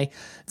 Anyway,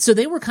 so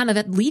they were kind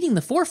of leading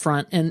the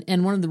forefront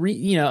and one of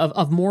the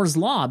of Moore's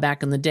law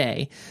back in the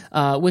day,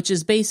 which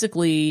is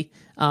basically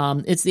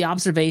it's the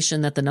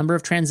observation that the number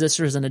of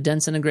transistors in a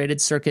dense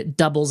integrated circuit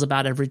doubles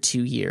about every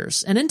 2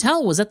 years. And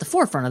Intel was at the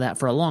forefront of that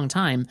for a long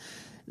time.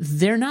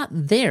 They're not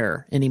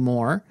there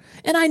anymore.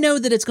 And I know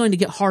that it's going to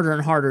get harder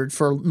and harder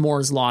for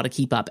Moore's law to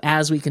keep up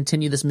as we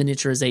continue this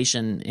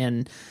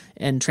miniaturization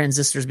and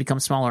transistors become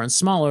smaller and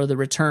smaller. The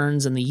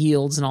returns and the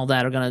yields and all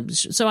that are going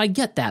to... So I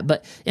get that,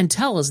 but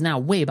Intel is now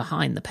way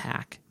behind the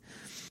pack.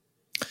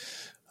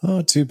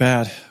 Oh, too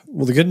bad.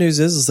 Well, the good news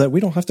is that we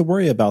don't have to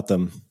worry about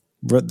them.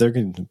 They're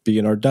going to be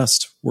in our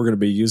dust. We're going to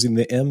be using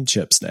the M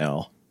chips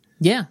now.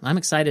 Yeah, I'm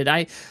excited.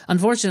 I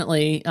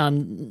unfortunately,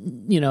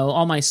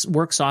 all my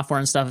work software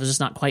and stuff is just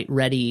not quite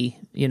ready,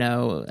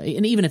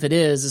 and even if it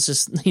is, it's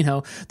just,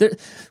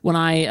 when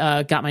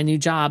I got my new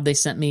job, they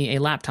sent me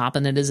a laptop,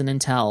 and it is an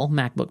Intel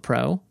MacBook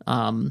Pro.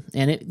 And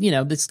it,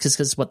 it's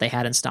because what they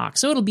had in stock.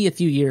 So it'll be a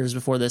few years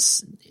before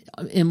this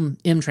M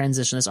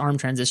transition, this ARM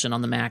transition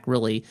on the Mac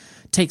really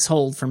takes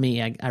hold for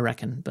me, I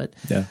reckon. But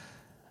yeah,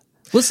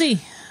 we'll see.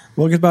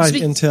 Well, goodbye,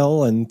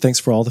 Intel, and thanks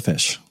for all the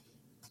fish.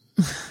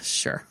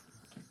 Sure.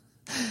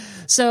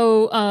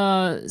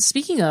 So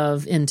speaking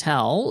of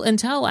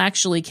Intel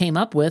actually came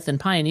up with and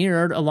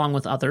pioneered, along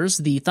with others,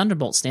 the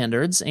Thunderbolt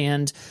standards,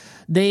 and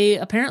they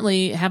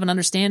apparently have an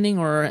understanding,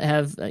 or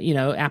have,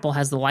 Apple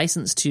has the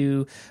license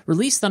to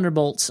release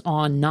Thunderbolts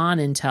on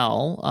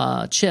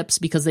non-Intel chips,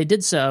 because they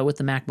did so with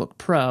the MacBook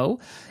Pro.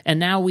 And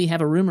now we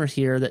have a rumor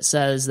here that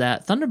says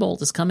that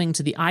Thunderbolt is coming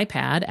to the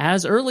iPad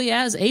as early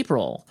as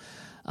April.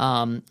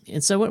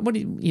 And so what do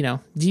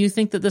you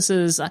think that this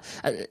is,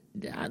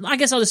 I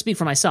guess I'll just speak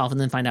for myself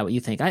and then find out what you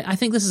think. I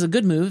think this is a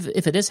good move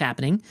if it is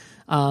happening.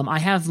 I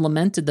have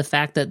lamented the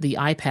fact that the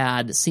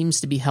iPad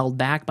seems to be held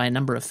back by a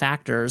number of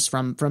factors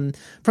from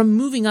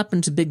moving up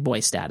into big boy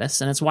status.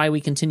 And it's why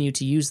we continue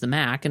to use the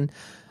Mac. And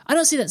I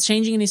don't see that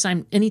changing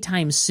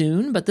anytime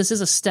soon, but this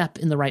is a step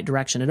in the right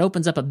direction. It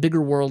opens up a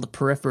bigger world of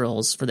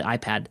peripherals for the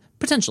iPad,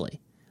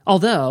 potentially.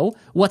 Although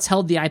what's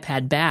held the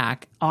iPad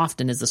back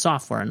often is the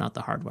software and not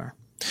the hardware.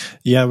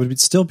 Yeah, it would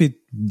still be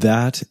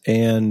that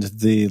and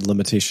the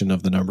limitation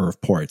of the number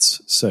of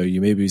ports. So you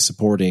may be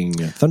supporting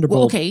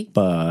Thunderbolt,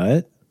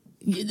 but...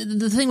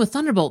 The thing with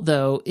Thunderbolt,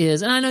 though,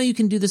 is, and I know you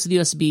can do this with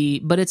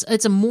USB, but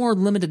it's a more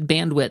limited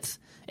bandwidth,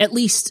 at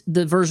least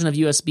the version of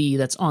USB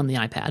that's on the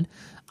iPad.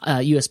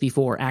 USB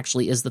 4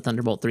 actually is the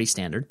Thunderbolt 3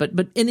 standard. But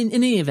in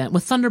any event,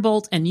 with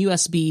Thunderbolt and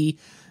USB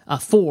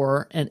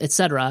 4, and et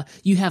cetera,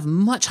 you have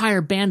much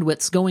higher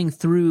bandwidths going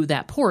through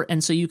that port,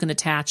 and so you can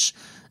attach...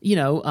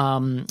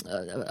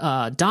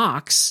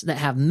 docks that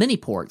have many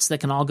ports that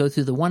can all go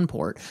through the one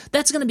port.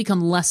 That's going to become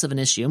less of an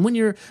issue. And when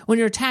you're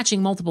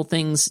attaching multiple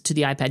things to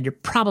the iPad, you're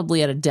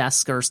probably at a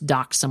desk or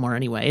docked somewhere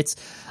anyway.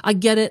 I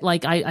get it.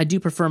 Like I do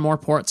prefer more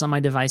ports on my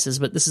devices,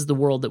 but this is the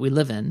world that we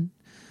live in.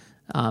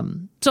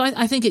 So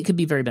I think it could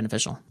be very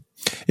beneficial.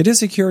 It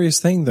is a curious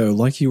thing, though.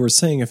 Like you were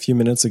saying a few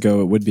minutes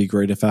ago, it would be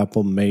great if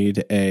Apple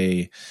made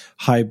a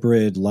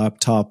hybrid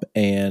laptop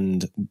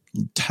and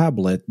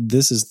tablet.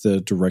 This is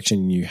the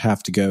direction you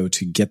have to go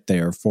to get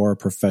there for a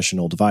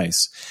professional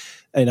device.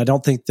 And I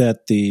don't think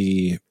that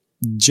the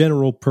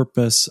general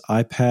purpose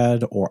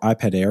iPad or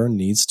iPad Air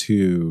needs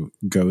to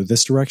go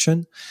this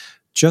direction.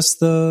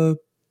 Just the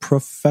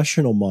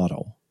professional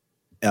model.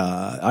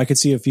 I could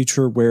see a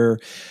future where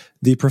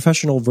the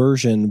professional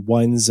version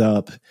winds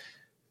up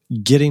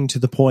getting to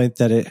the point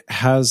that it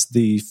has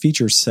the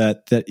feature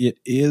set that it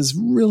is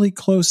really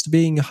close to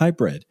being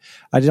hybrid.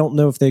 I don't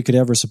know if they could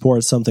ever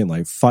support something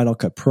like Final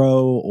Cut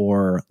Pro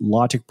or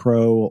Logic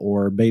Pro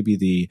or maybe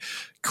the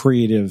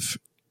creative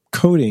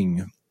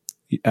coding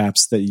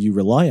apps that you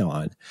rely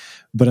on.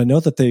 But I know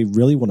that they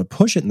really want to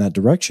push it in that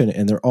direction.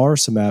 And there are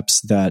some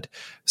apps that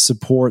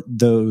support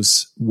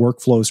those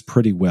workflows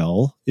pretty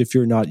well. If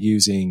you're not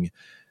using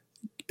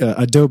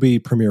Adobe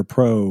Premiere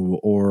Pro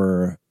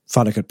or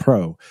Final Cut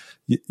Pro,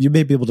 you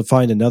may be able to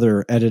find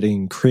another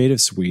editing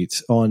creative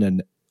suite on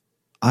an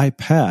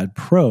iPad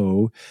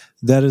Pro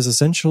that is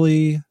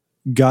essentially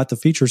got the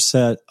feature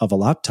set of a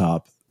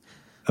laptop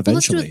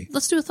eventually. Well,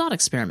 let's do a thought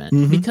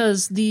experiment,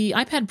 because the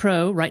iPad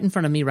Pro right in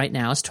front of me right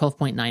now is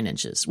 12.9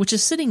 inches, which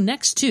is sitting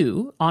next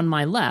to, on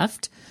my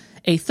left,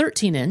 a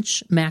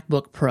 13-inch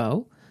MacBook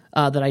Pro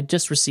that I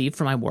just received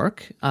for my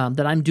work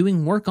that I'm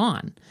doing work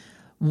on.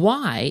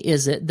 Why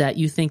is it that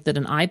you think that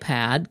an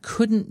iPad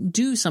couldn't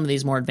do some of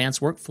these more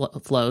advanced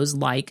workflows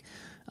like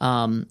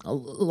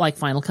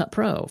Final Cut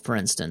Pro, for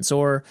instance?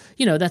 Or,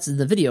 that's in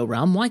the video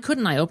realm. Why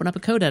couldn't I open up a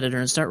code editor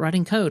and start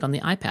writing code on the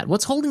iPad?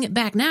 What's holding it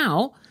back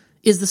now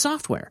is the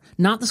software,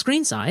 not the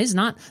screen size,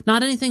 not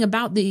anything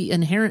about the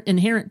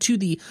inherent to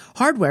the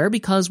hardware,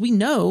 because we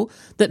know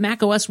that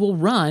macOS will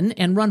run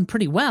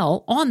pretty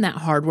well on that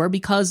hardware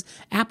because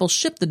Apple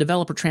shipped the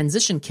developer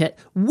transition kit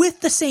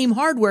with the same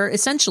hardware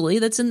essentially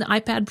that's in the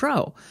iPad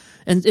Pro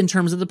and in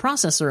terms of the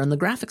processor and the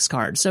graphics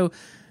card. So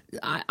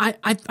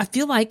I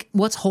feel like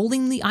what's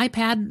holding the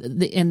iPad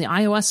and the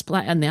iOS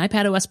and the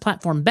iPad OS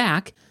platform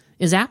back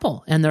is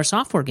Apple and their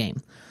software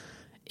game.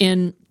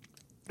 And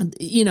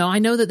I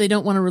know that they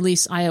don't want to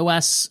release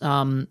iOS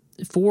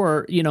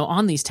for,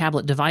 on these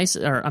tablet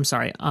devices, or I'm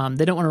sorry,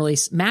 they don't want to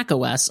release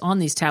macOS on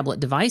these tablet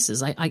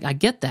devices. I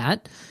get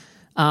that.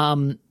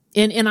 And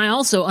I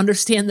also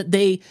understand that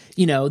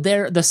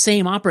they're the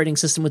same operating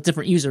system with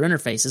different user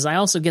interfaces. I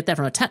also get that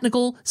from a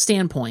technical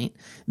standpoint.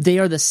 They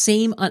are the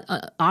same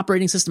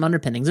operating system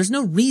underpinnings. There's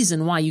no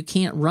reason why you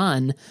can't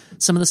run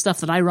some of the stuff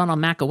that I run on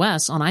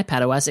macOS on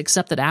iPadOS,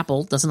 except that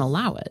Apple doesn't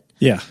allow it.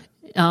 Yeah.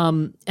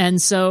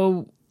 And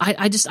so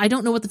I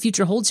don't know what the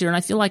future holds here, and I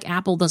feel like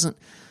Apple doesn't.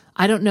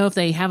 I don't know if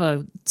they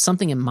have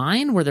something in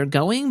mind where they're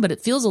going, but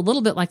it feels a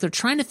little bit like they're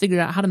trying to figure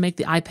out how to make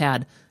the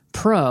iPad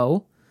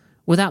Pro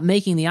without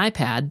making the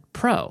iPad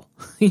Pro.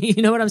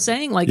 You know what I'm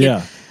saying? Like,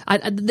 yeah.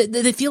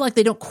 They feel like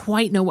they don't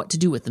quite know what to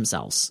do with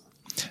themselves.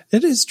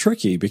 It is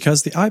tricky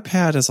because the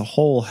iPad as a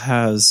whole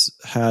has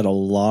had a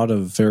lot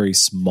of very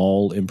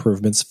small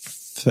improvements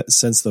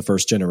since the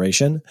first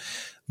generation.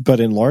 But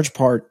in large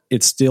part,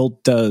 it still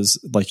does,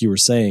 like you were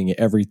saying,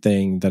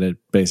 everything that it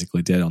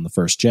basically did on the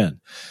first gen,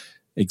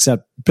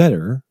 except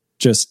better,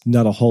 just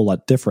not a whole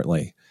lot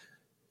differently.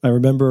 I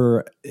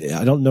remember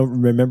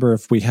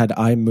if we had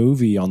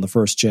iMovie on the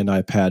first gen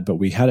iPad, but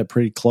we had it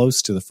pretty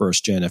close to the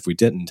first gen if we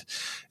didn't.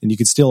 And you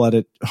could still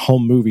edit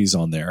home movies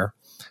on there.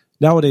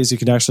 Nowadays, you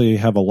can actually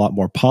have a lot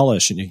more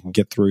polish and you can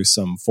get through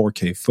some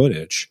 4K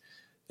footage.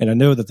 And I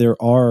know that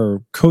there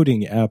are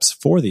coding apps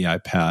for the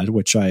iPad,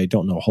 which I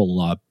don't know a whole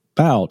lot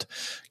about.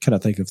 Kind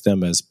of think of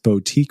them as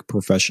boutique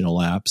professional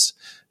apps.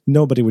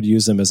 Nobody would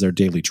use them as their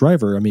daily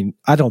driver. I mean,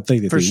 I don't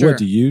think that they would.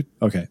 Do you?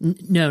 Okay.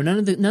 No, none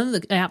of the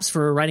apps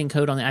for writing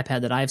code on the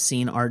iPad that I've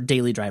seen are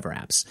daily driver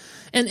apps.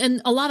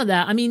 And a lot of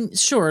that, I mean,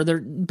 sure, they're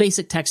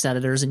basic text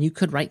editors and you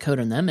could write code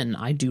in them, and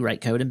I do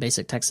write code in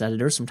basic text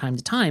editors from time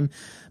to time.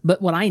 But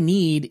what I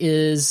need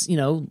is,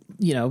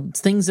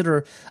 things that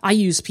are, I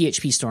use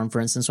PHP Storm,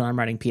 for instance, when I'm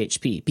writing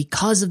PHP,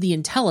 because of the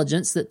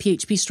intelligence that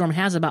PHP Storm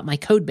has about my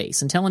code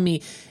base and telling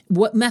me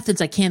what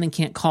methods I can and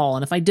can't call,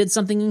 and if I did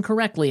something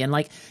incorrectly, and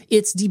like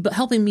it's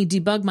helping me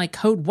debug my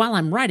code while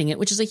I'm writing it,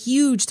 which is a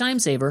huge time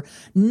saver.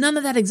 None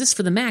of that exists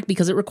for the Mac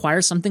because it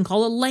requires something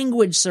called a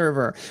language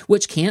server,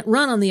 which can't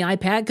run on the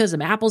iPad because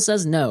Apple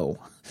says no.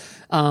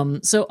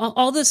 So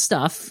all this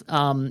stuff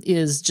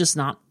is just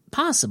not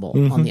possible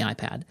on the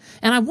iPad.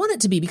 And I want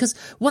it to be, because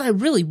what I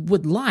really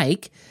would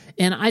like,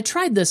 and I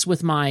tried this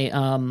with my,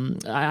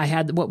 I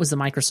had, what was the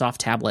Microsoft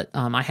tablet?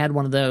 I had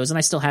one of those, and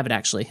I still have it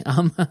actually.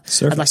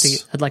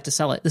 Surface. I'd like to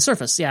sell it. The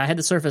Surface, yeah, I had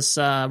the Surface,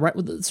 right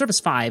with the Surface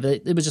 5.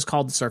 It was just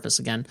called the Surface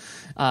again,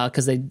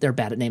 because they're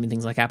bad at naming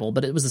things like Apple,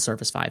 but it was the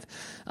Surface 5.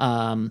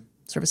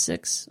 Surface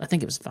 6, I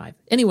think it was 5.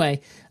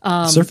 Anyway,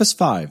 Surface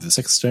 5, the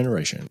 6th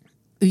generation.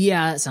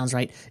 Yeah, that sounds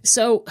right.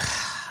 So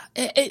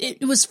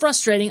it was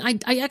frustrating.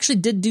 I actually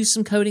did do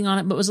some coding on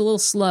it, but it was a little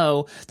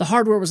slow. The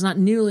hardware was not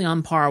nearly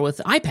on par with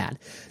the iPad.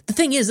 The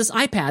thing is, this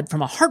iPad,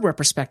 from a hardware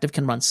perspective,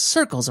 can run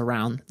circles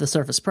around the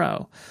Surface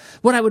Pro.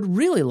 What I would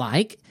really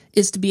like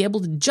is to be able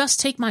to just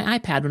take my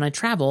iPad when I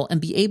travel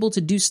and be able to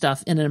do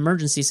stuff in an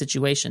emergency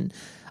situation.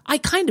 I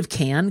kind of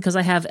can, because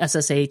I have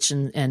SSH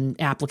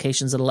and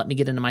applications that'll let me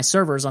get into my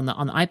servers on the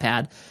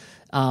iPad.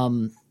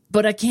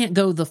 But I can't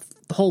go the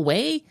whole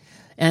way,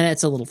 and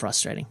it's a little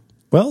frustrating.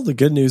 Well, the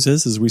good news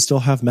is we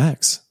still have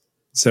Macs.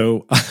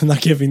 So I'm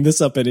not giving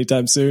this up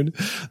anytime soon.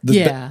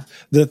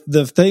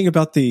 The thing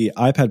about the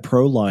iPad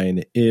Pro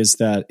line is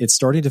that it's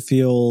starting to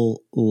feel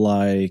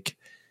like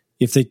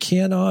if they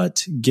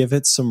cannot give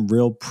it some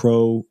real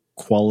pro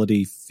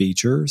quality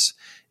features,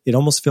 it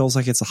almost feels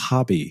like it's a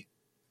hobby.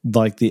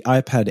 Like the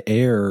iPad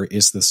Air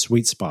is the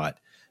sweet spot.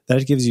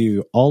 That gives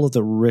you all of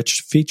the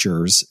rich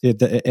features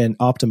and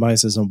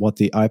optimizes on what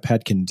the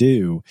iPad can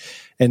do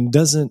and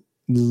doesn't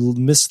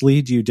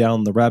mislead you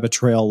down the rabbit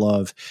trail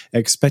of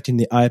expecting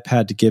the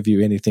iPad to give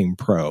you anything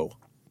pro.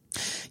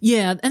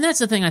 Yeah, and that's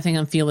the thing I think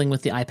I'm feeling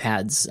with the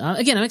iPads.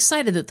 Again, I'm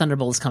excited that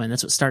Thunderbolt is coming.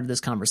 That's what started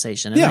this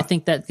conversation. And I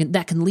think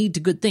that can lead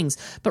to good things.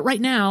 But right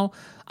now,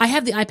 I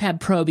have the iPad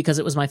Pro because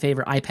it was my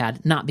favorite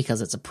iPad, not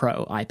because it's a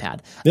Pro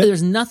iPad. Yep.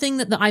 There's nothing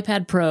that the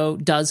iPad Pro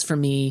does for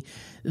me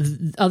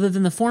other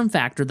than the form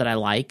factor that I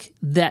like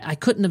that I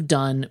couldn't have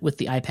done with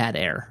the iPad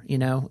Air, you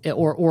know,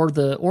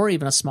 or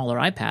even a smaller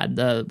iPad,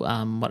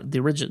 the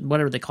original,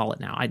 whatever they call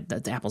it now.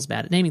 Apple's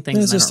bad at naming things.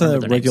 It's just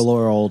a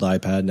regular old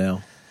iPad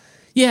now.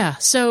 Yeah,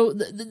 so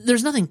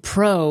there's nothing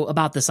pro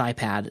about this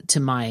iPad to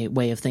my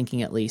way of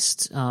thinking, at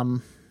least.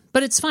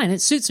 But it's fine.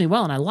 It suits me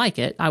well, and I like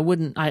it.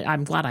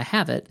 I'm glad I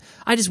have it.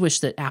 I just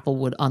wish that Apple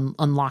would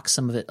unlock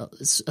some of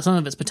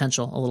its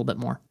potential a little bit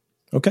more.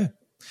 Okay.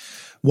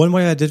 One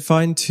way I did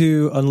find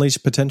to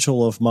unleash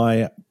potential of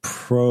my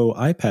Pro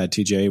iPad,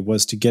 TJ,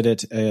 was to get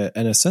it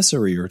an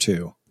accessory or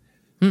two.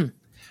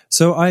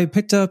 So I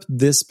picked up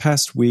this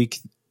past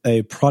week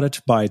a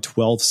product by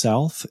 12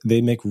 South.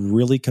 They make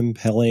really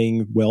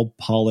compelling,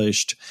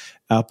 well-polished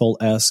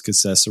Apple-esque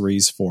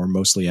accessories for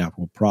mostly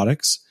Apple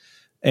products.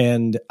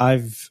 And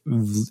I've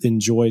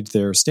enjoyed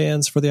their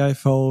stands for the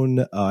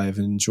iPhone. I've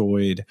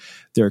enjoyed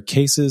their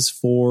cases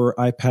for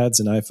iPads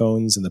and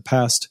iPhones in the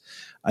past.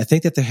 I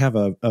think that they have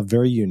a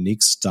very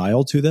unique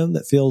style to them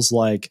that feels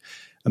like,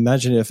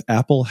 imagine if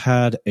Apple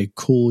had a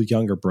cool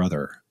younger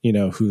brother, you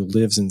know, who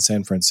lives in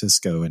San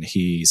Francisco and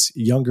he's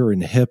younger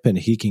and hip and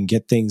he can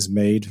get things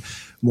made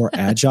more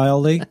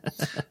agilely.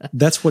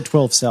 That's what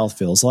 12 South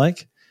feels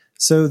like.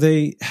 So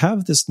they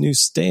have this new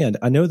stand.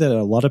 I know that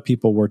a lot of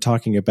people were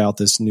talking about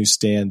this new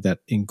stand that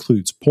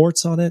includes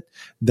ports on it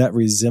that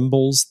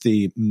resembles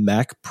the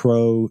Mac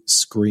Pro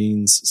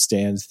screens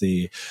stand,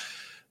 the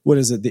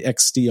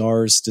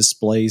XDR's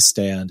display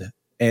stand.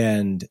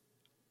 And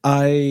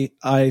I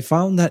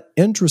found that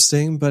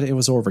interesting, but it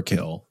was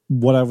overkill.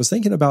 What I was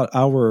thinking about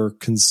our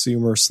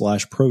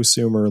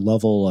consumer/prosumer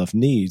level of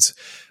needs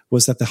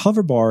was that the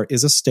Hoverbar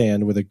is a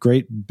stand with a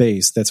great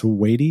base that's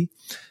weighty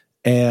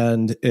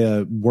and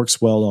works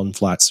well on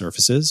flat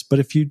surfaces. But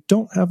if you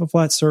don't have a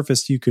flat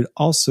surface, you could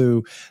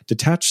also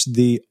detach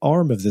the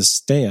arm of this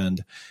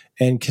stand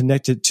and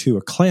connect it to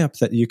a clamp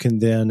that you can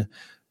then,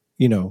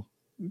 you know,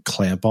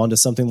 clamp onto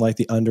something like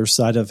the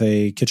underside of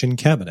a kitchen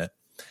cabinet.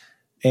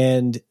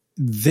 And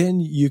then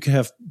you can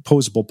have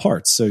posable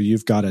parts. So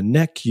you've got a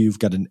neck, you've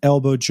got an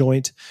elbow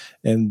joint,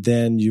 and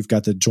then you've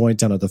got the joint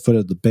down at the foot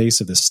of the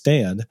base of the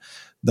stand.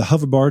 The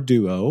Hoverbar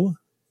Duo,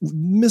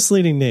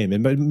 misleading name. It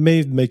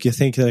may make you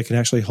think that it can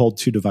actually hold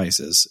two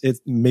devices.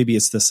 Maybe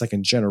it's the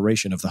second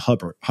generation of the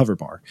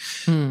Hoverbar.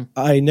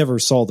 I never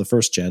saw the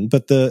first gen,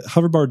 but the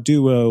Hoverbar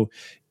Duo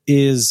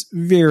is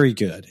very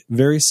good,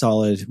 very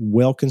solid,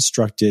 well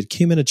constructed,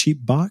 came in a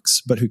cheap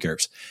box, but who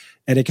cares?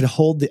 And it can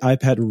hold the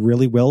iPad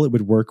really well. It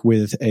would work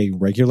with a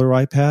regular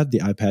iPad, the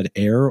iPad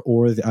Air,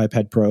 or the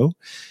iPad Pro.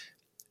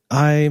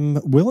 I'm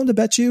willing to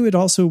bet you it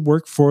also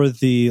worked for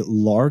the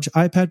large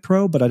iPad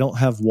Pro, but I don't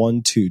have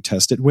one to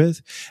test it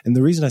with. And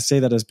the reason I say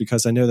that is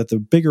because I know that the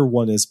bigger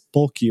one is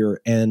bulkier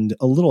and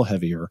a little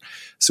heavier.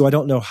 So I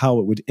don't know how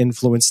it would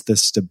influence the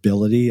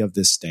stability of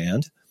this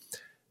stand.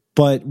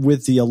 But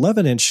with the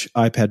 11-inch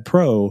iPad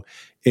Pro,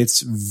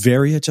 it's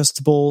very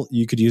adjustable.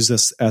 You could use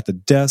this at the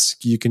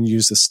desk. You can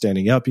use this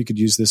standing up. You could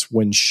use this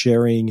when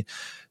sharing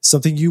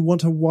something you want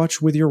to watch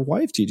with your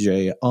wife,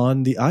 TJ,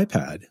 on the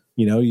iPad.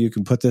 You know, you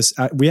can put this.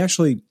 My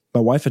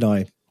wife and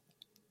I,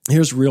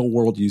 here's real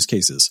world use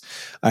cases.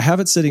 I have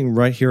it sitting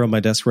right here on my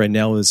desk right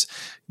now is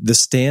the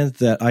stand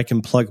that I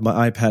can plug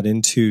my iPad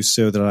into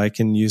so that I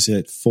can use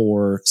it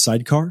for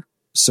Sidecar.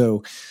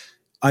 So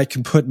I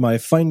can put my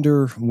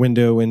Finder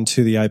window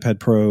into the iPad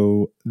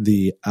Pro,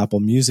 the Apple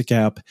Music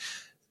app,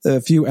 a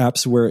few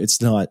apps where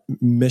it's not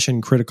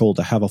mission critical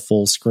to have a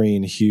full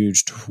screen,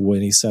 huge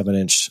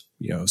 27-inch,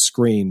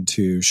 screen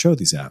to show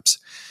these apps.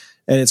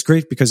 And it's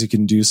great because you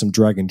can do some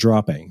drag and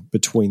dropping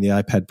between the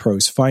iPad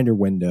Pro's Finder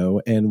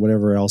window and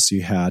whatever else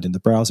you had in the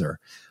browser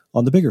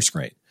on the bigger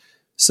screen.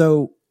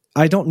 So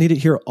I don't need it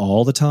here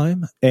all the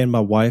time. And my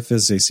wife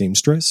is a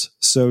seamstress,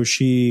 so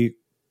she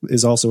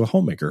is also a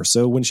homemaker.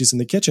 So when she's in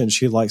the kitchen,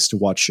 she likes to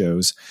watch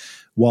shows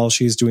while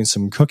she's doing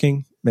some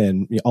cooking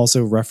and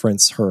also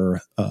reference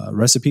her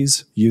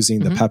recipes using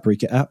the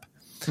Paprika app.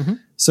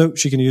 So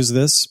she can use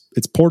this.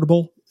 It's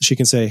portable. She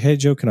can say, hey,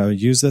 Joe, can I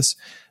use this?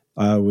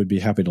 I would be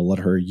happy to let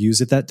her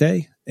use it that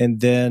day. And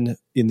then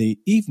in the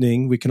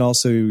evening, we can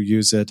also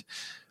use it.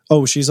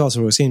 Oh, she's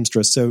also a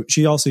seamstress. So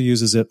she also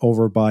uses it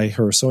over by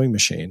her sewing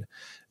machine.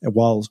 And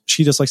while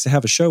she just likes to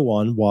have a show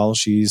on while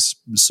she's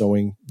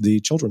sewing the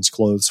children's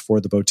clothes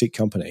for the boutique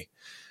company.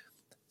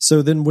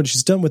 So then when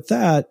she's done with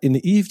that in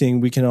the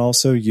evening, we can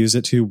also use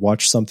it to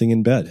watch something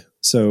in bed.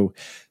 So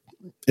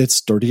it's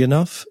sturdy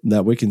enough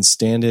that we can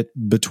stand it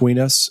between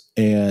us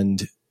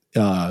and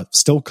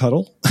still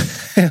cuddle.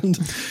 And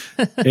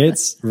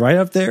it's right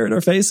up there in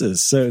our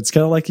faces. So it's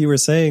kind of like you were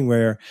saying,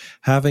 where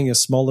having a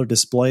smaller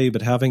display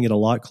but having it a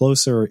lot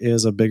closer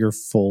is a bigger,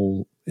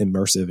 full,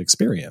 immersive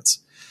experience.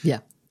 Yeah.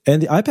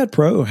 And the iPad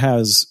Pro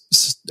has,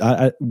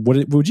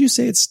 would you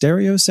say it's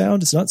stereo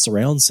sound? It's not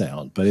surround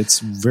sound, but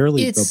it's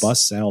really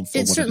robust sound for what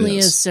it is. It certainly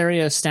is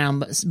stereo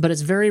sound, but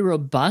it's very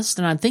robust,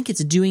 and I think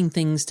it's doing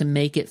things to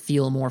make it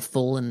feel more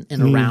full and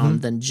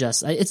around than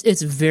just.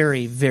 It's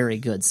very, very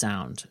good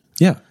sound.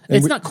 Yeah,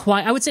 it's not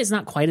quite. I would say it's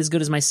not quite as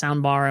good as my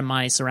sound bar and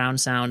my surround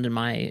sound and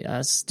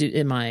my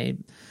in my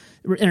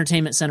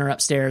entertainment center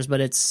upstairs, but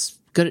it's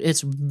good.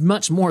 It's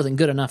much more than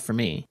good enough for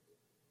me.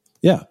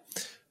 Yeah.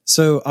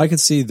 So I could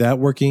see that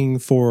working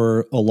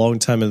for a long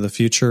time in the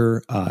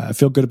future. I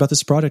feel good about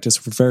this product. It's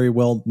very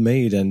well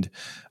made, and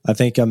I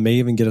think I may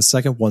even get a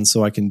second one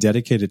so I can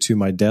dedicate it to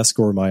my desk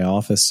or my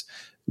office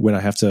when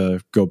I have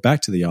to go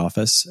back to the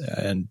office,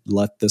 and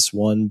let this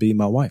one be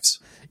my wife's.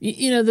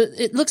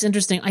 It looks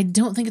interesting. I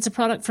don't think it's a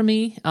product for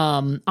me.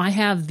 I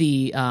have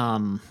the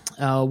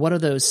what are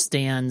those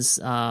stands?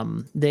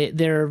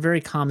 They're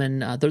very common.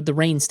 The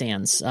rain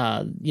stands,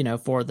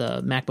 for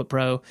the MacBook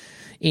Pro.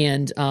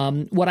 And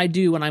what I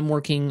do when I'm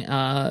working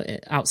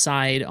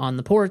outside on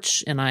the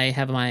porch, and I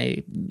have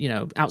my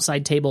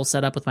outside table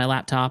set up with my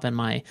laptop and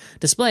my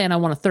display, and I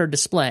want a third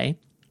display,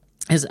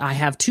 is I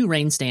have two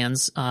rain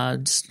stands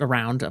just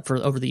around. For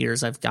over the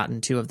years, I've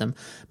gotten two of them.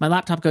 My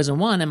laptop goes in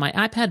one, and my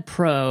iPad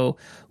Pro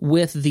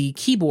with the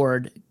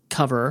keyboard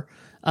cover.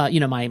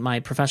 My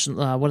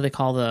professional, what do they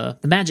call the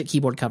Magic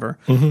Keyboard cover?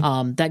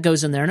 That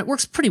goes in there, and it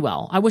works pretty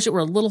well. I wish it were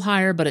a little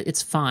higher, but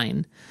it's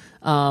fine.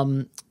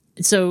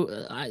 So,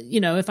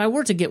 if I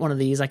were to get one of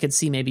these, I could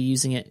see maybe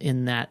using it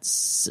in that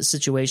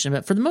situation.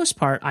 But for the most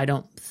part, I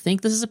don't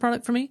think this is a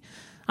product for me.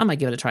 I might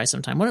give it a try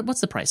sometime.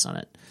 What's the price on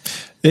it?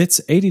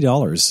 It's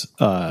 $80.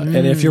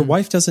 And if your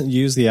wife doesn't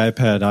use the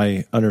iPad,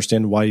 I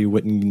understand why you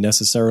wouldn't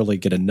necessarily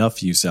get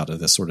enough use out of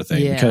this sort of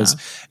thing. Yeah. Because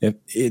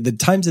the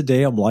times a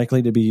day I'm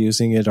likely to be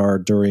using it are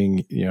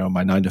during,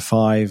 my 9 to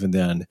 5. And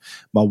then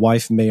my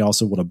wife may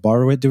also want to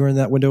borrow it during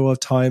that window of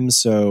time.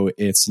 So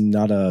it's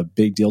not a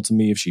big deal to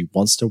me if she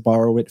wants to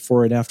borrow it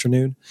for an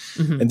afternoon.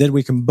 And then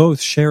we can both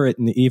share it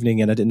in the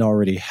evening. And I didn't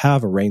already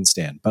have a rain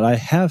stand, but I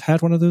have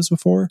had one of those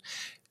before.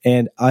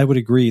 And I would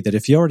agree that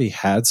if you already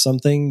had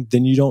something,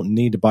 then you don't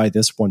need to buy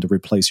this one to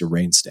replace your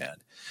rain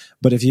stand.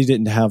 But if you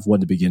didn't have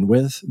one to begin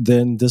with,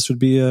 then this would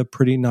be a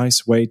pretty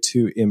nice way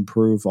to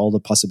improve all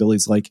the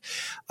possibilities. Like,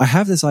 I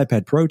have this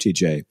iPad Pro,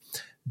 TJ,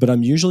 but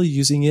I'm usually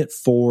using it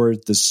for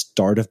the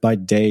start of my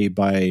day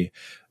by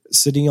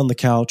sitting on the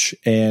couch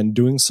and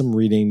doing some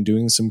reading,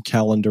 doing some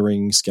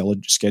calendaring,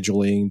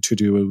 scheduling,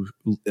 to-do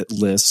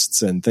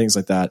lists and things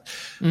like that.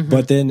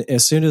 But then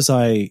as soon as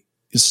I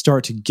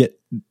start to get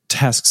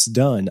tasks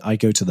done, I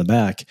go to the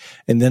Mac,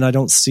 and then I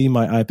don't see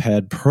my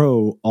iPad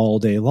Pro all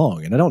day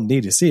long. And I don't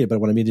need to see it, but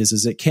what I mean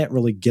is it can't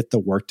really get the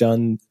work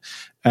done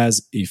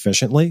as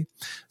efficiently.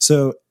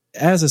 So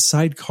as a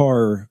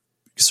sidecar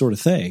sort of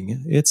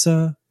thing, it's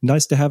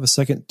nice to have a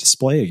second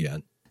display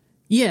again.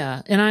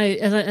 Yeah, and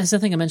as I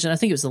think I mentioned, I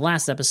think it was the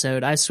last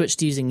episode, I switched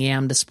to using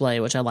YAM Display,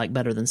 which I like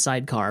better than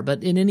Sidecar.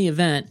 But in any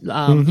event,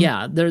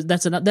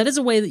 that is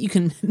a way that you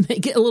can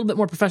get a little bit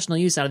more professional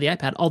use out of the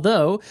iPad.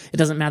 Although it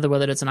doesn't matter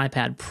whether it's an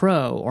iPad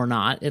Pro or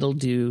not; it'll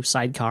do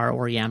Sidecar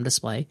or YAM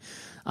Display.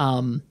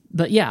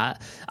 But yeah,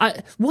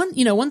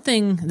 one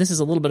thing, this is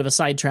a little bit of a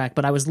sidetrack,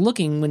 but I was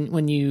looking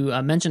when you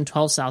mentioned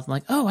 12 South, I'm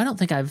like, oh, I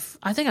think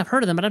I've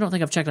heard of them, but I don't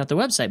think I've checked out their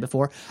website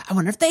before. I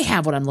wonder if they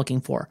have what I'm looking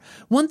for.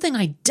 One thing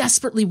I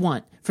desperately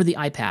want for the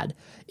iPad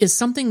is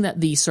something that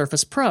the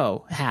Surface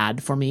Pro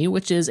had for me,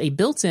 which is a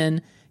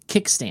built-in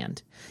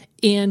kickstand.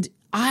 And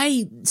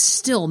I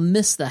still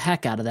miss the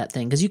heck out of that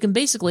thing, because you can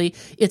basically,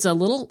 it's a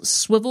little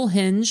swivel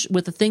hinge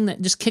with a thing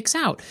that just kicks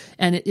out,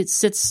 and it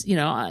sits,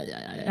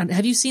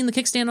 have you seen the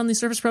kickstand on the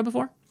Surface Pro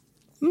before?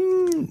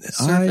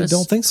 I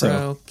don't think so.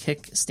 Pro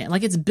kickstand,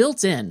 like, it's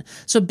built in.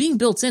 So being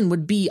built in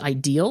would be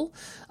ideal.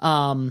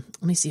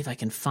 Let me see if I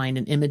can find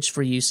an image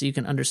for you so you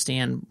can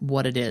understand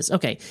what it is.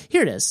 Okay,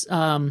 here it is.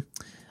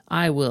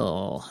 I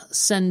will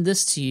send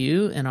this to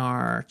you in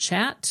our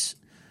chat.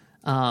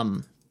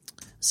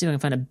 See if I can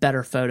find a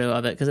better photo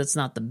of it, because it's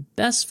not the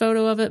best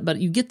photo of it, but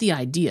you get the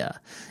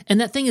idea.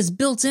 And that thing is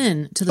built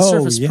in to the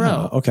Surface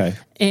Pro. Okay.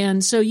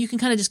 And so you can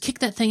kind of just kick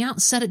that thing out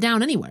and set it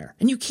down anywhere.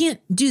 And you can't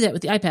do that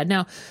with the iPad.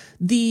 Now,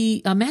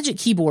 the Magic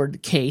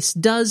Keyboard case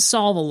does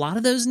solve a lot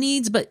of those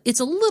needs, but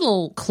it's a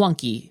little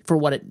clunky for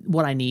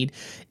what I need.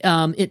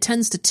 It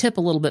tends to tip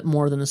a little bit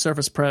more than the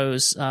Surface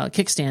Pro's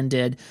kickstand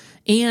did,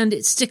 and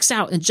it sticks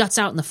out and juts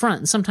out in the front,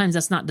 and sometimes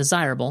that's not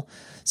desirable.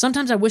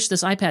 Sometimes I wish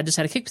this iPad just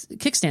had a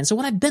kickstand. So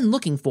what I've been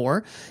looking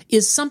for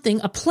is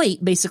a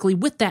plate basically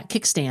with that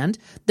kickstand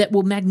that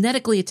will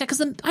magnetically attach, because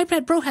the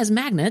iPad Pro has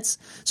magnets,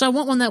 so I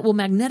want one that will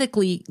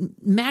magnetically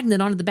magnet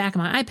onto the back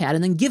of my iPad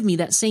and then give me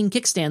that same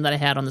kickstand that I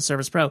had on the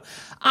Surface Pro.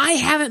 I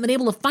haven't been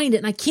able to find it,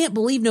 and I can't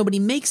believe nobody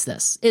makes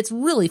this. It's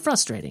really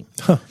frustrating.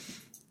 Huh.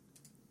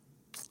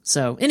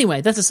 So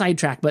anyway, that's a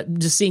sidetrack, but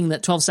just seeing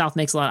that 12 South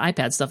makes a lot of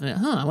iPad stuff,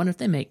 and I wonder if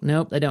they make.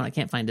 Nope, they don't. I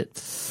can't find it.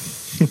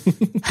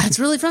 It's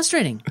really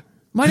frustrating.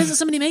 Why doesn't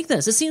somebody make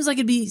this? It seems like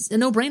it'd be a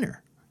no-brainer.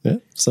 Yeah,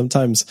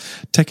 sometimes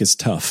tech is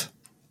tough.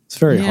 It's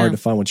very hard to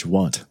find what you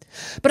want.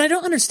 But I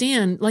don't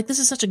understand, like, this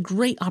is such a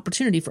great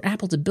opportunity for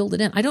Apple to build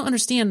it in. I don't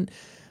understand,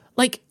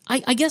 like,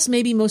 I guess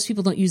maybe most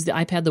people don't use the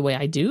iPad the way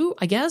I do,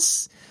 I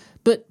guess.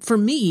 But for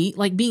me,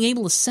 like, being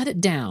able to set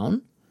it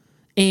down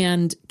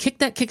and kick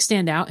that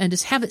kickstand out and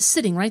just have it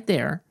sitting right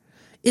there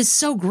is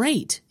so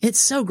great. It's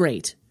so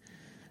great.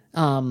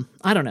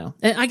 I don't know.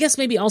 I guess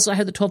maybe also I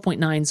had the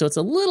 12.9, so it's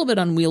a little bit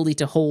unwieldy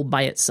to hold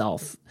by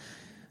itself.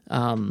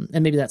 And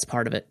maybe that's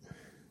part of it.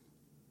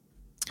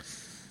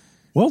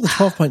 Well, the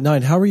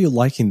 12.9, how are you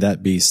liking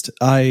that beast?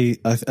 I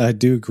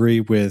do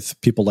agree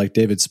with people like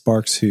David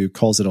Sparks, who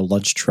calls it a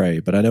lunch tray,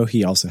 but I know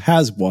he also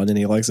has one and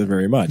he likes it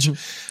very much.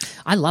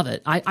 I love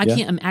it. I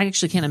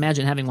actually can't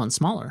imagine having one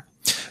smaller.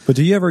 But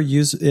do you ever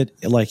use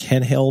it like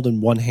handheld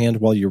in one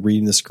hand while you're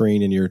reading the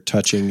screen and you're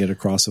touching it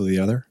across with the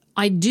other?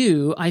 I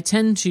do. I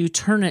tend to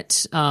turn it,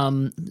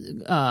 so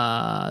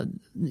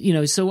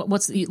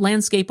what's the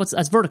landscape?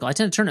 That's vertical. I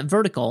tend to turn it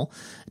vertical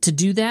to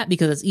do that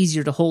because it's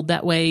easier to hold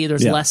that way.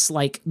 There's less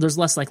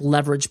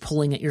leverage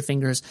pulling at your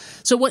fingers.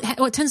 So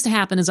what tends to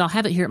happen is I'll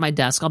have it here at my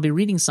desk. I'll be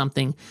reading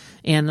something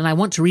and then I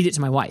want to read it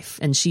to my wife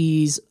and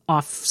she's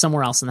off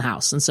somewhere else in the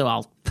house. And so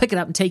I'll pick it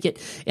up and take it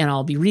and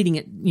I'll be reading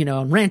it,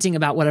 and ranting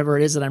about whatever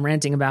it is that I'm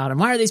ranting about. And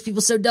why are these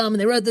people so dumb? And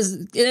they wrote this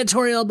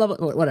editorial, blah, blah,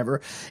 blah, whatever.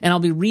 And I'll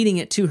be reading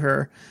it to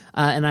her.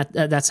 And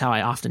that's how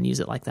I often use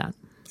it like that.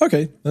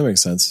 Okay, that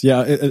makes sense. Yeah,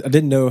 I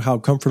didn't know how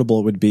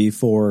comfortable it would be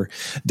for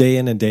day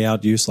in and day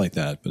out use like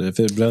that. But if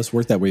it does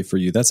work that way for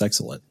you, that's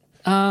excellent.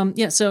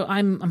 So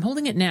I'm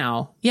holding it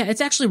now. Yeah, it's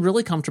actually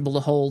really comfortable to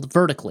hold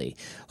vertically.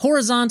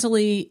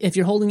 Horizontally, if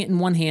you're holding it in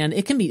one hand,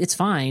 it's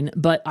fine,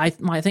 but I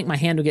think my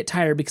hand will get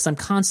tired because I'm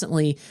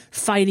constantly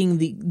fighting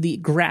the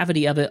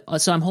gravity of it.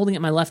 So I'm holding it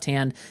in my left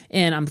hand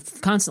and I'm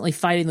constantly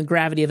fighting the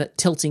gravity of it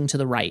tilting to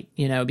the right,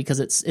 because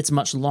it's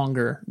much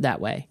longer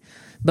that way.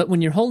 But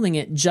when you're holding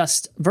it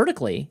just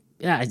vertically,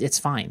 yeah, it's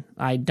fine.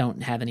 I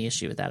don't have any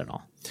issue with that at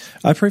all.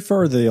 I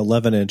prefer the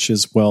 11-inch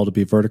as well to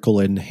be vertical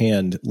in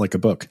hand like a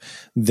book.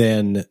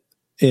 Then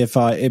if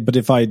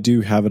I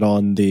do have it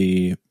on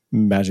the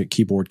Magic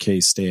Keyboard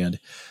case stand,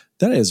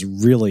 that is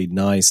really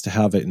nice to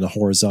have it in the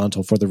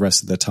horizontal for the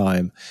rest of the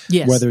time.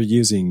 Yes. Whether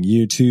using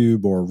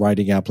YouTube or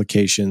writing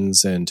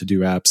applications and to do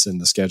apps in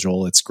the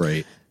schedule, it's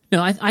great.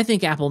 No, I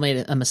think Apple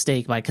made a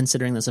mistake by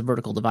considering this a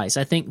vertical device.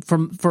 I think for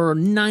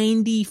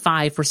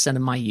 95%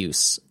 of my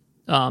use,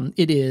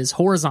 it is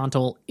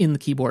horizontal in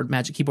the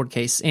Magic Keyboard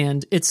case.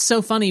 And it's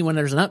so funny when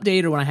there's an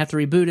update or when I have to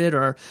reboot it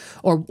or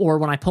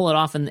when I pull it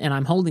off and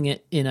I'm holding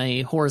it in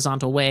a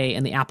horizontal way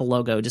and the Apple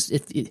logo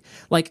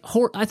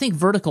I think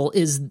vertical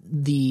is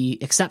the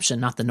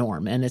exception, not the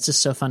norm. And it's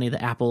just so funny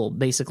that Apple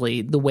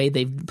basically, the way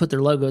they've put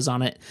their logos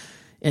on it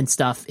and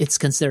stuff, it's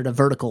considered a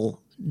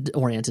vertical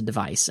oriented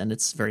device. And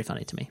it's very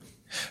funny to me.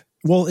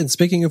 Well, and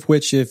speaking of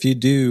which, if you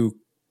do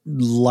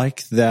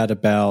like that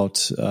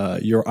about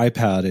your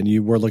iPad and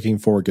you were looking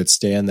for a good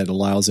stand that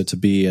allows it to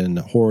be in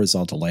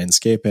horizontal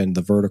landscape and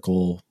the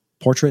vertical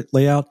portrait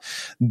layout,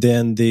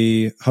 then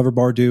the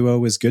Hoverbar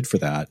Duo is good for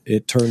that.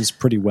 It turns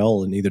pretty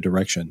well in either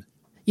direction.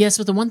 Yes,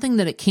 but the one thing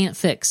that it can't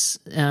fix,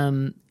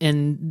 and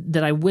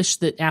that I wish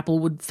that Apple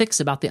would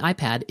fix about the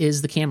iPad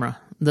is the camera.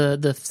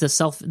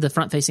 The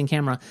front-facing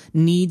camera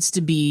needs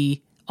to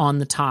be on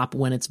the top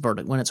when it's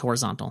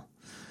horizontal.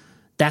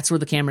 That's where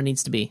the camera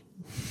needs to be.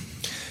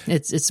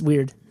 It's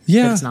weird.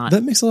 Yeah, it's not.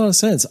 That makes a lot of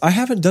sense. I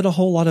haven't done a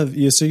whole lot of.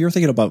 So you're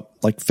thinking about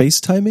like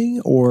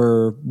FaceTiming,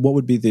 or what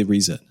would be the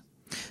reason?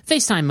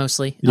 FaceTime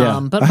mostly. Yeah,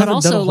 but I haven't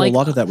also done a whole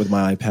lot of that with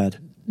my iPad.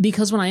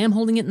 Because when I am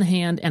holding it in the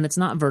hand and it's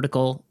not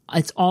vertical,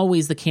 it's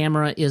always the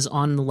camera is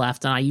on the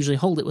left, and I usually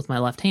hold it with my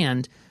left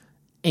hand.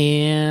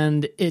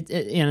 And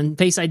and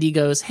Face ID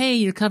goes, "Hey,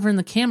 you're covering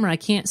the camera. I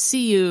can't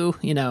see you."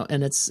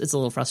 And it's a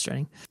little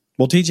frustrating.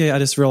 Well, TJ, I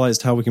just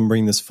realized how we can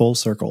bring this full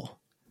circle.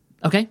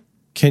 Okay.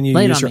 Can you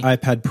use your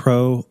iPad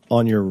Pro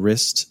on your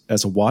wrist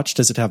as a watch?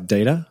 Does it have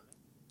data?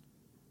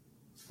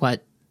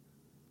 What?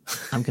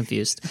 I'm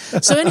confused.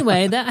 So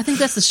anyway, I think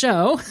that's the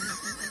show.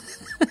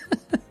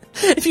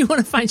 If you want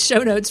to find show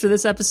notes for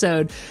this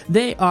episode,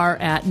 they are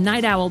at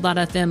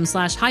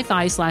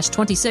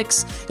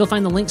nightowl.fm/hi-fi/26. You'll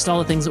find the links to all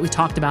the things that we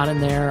talked about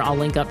in there. I'll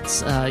link up,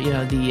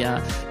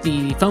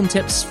 the foam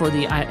tips for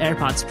the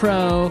AirPods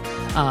Pro.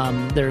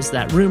 There's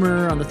that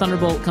rumor on the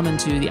Thunderbolt coming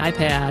to the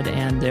iPad,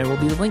 and there will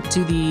be a link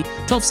to the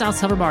 12 South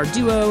Hoverbar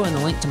Duo, and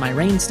the link to my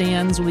rain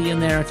stands will be in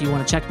there if you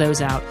want to check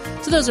those out.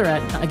 So those are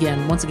at,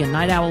 once again,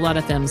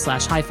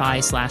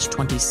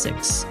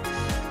 nightowl.fm/hi-fi/26.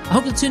 I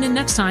hope you'll tune in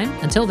next time.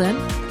 Until then,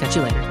 catch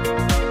you later.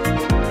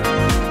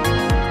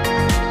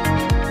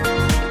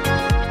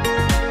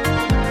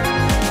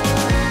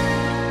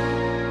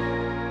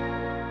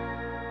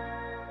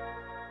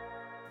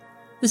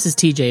 This is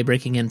TJ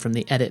breaking in from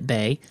the edit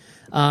bay.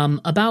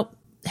 About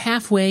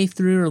halfway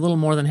through, or a little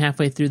more than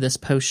halfway through this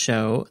post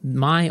show,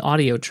 my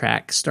audio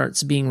track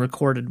starts being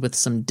recorded with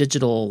some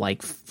digital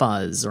like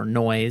fuzz or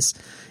noise.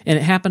 And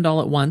it happened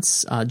all at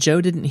once.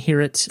 Joe didn't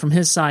hear it from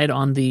his side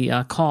on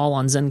the call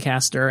on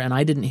Zencastr, and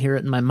I didn't hear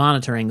it in my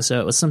monitoring. So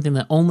it was something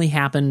that only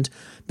happened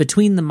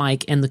between the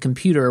mic and the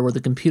computer, where the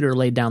computer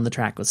laid down the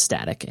track with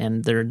static,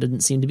 and there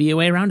didn't seem to be a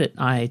way around it.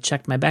 I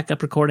checked my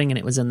backup recording, and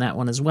it was in that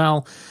one as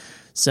well.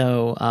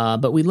 So,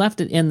 but we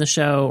left it in the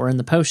show or in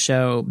the post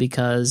show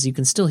because you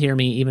can still hear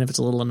me, even if it's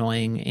a little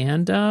annoying.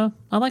 And I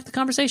like the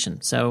conversation.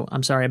 So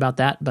I'm sorry about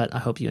that, but I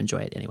hope you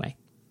enjoy it anyway.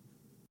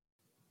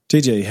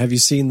 TJ, have you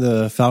seen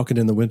The Falcon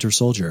and the Winter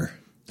Soldier?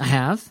 I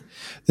have.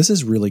 This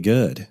is really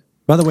good.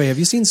 By the way, have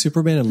you seen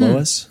Superman and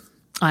Lois?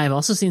 I have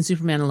also seen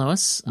Superman and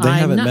Lois. They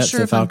haven't met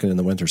The Falcon and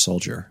the Winter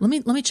Soldier.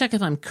 Let me check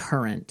if I'm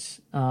current.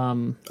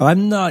 I'm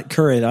not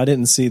current. I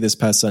didn't see this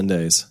past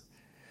Sundays.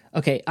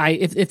 Okay,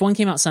 if one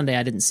came out Sunday,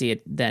 I didn't see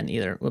it then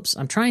either. Whoops,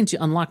 I'm trying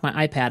to unlock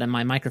my iPad and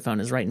my microphone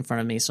is right in front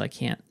of me, so I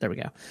can't. There we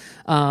go.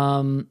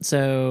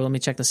 So let me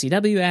check the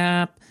CW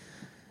app.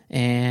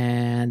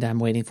 And I'm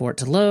waiting for it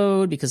to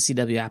load because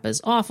CW app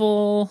is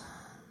awful.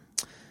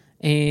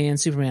 And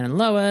Superman and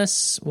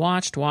Lois,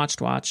 watched.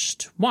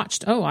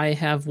 Oh, I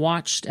have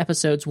watched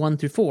episodes 1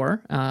 through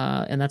 4,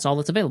 and that's all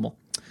that's available.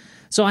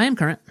 So I am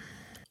current.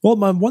 Well,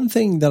 my one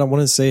thing that I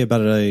want to say about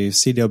a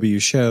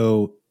CW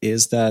show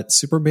is that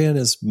Superman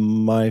is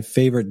my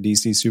favorite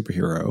DC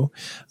superhero.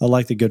 I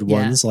like the good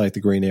ones, like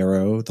the Green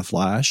Arrow, the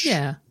Flash.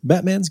 Yeah.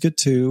 Batman's good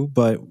too,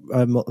 but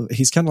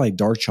he's kind of like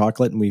dark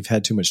chocolate, and we've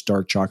had too much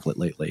dark chocolate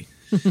lately.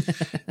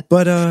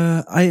 But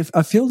I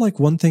feel like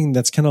one thing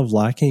that's kind of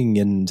lacking,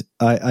 and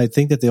I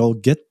think that they'll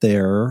get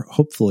there,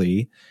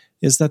 hopefully,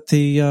 is that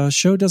the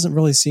show doesn't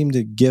really seem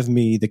to give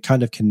me the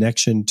kind of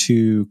connection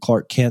to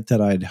Clark Kent that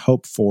I'd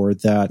hoped for,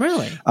 that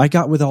really? I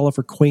got with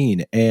Oliver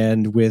Queen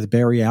and with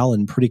Barry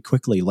Allen pretty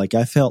quickly. Like,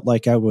 I felt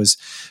like I was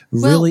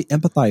really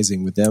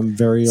empathizing with them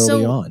very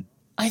early on.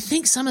 I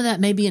think some of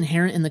that may be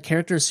inherent in the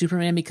character of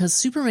Superman, because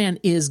Superman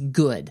is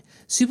good.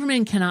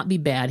 Superman cannot be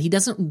bad. He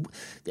doesn't...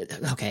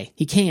 Okay,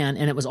 he can,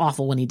 and it was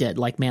awful when he did,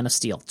 like Man of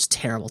Steel. It's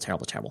terrible,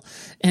 terrible, terrible.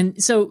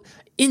 And so,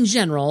 in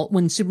general,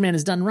 when Superman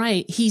is done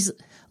right, he's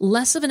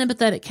less of an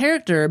empathetic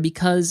character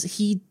because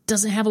he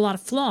doesn't have a lot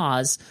of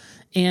flaws.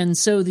 And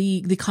so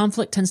the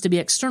conflict tends to be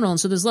external, and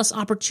so there's less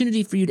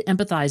opportunity for you to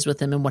empathize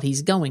with him and what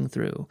he's going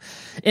through.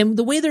 And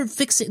the way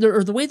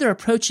the way they're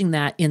approaching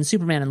that in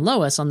Superman and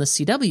Lois on the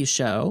CW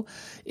show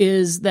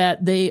is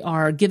that they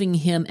are giving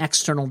him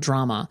external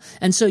drama,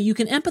 and so you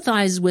can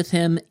empathize with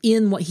him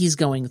in what he's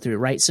going through,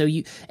 right? So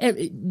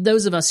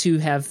those of us who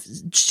have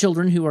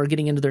children who are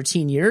getting into their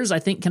teen years, I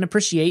think, can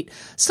appreciate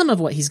some of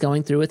what he's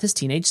going through with his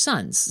teenage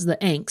sons, the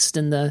angst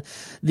and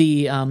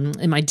the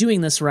am I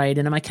doing this right,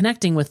 and am I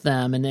connecting with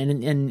them,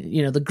 and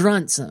you know, the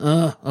grunts,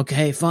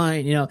 okay,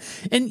 fine, you know,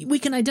 and we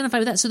can identify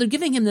with that. So they're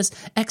giving him this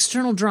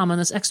external drama,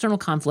 this external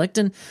conflict.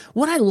 And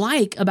what I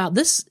like about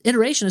this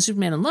iteration of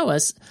Superman and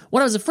Lois, what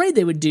I was afraid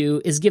they would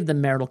do is give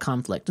them marital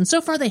conflict. And so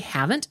far they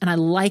haven't. And I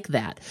like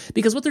that,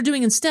 because what they're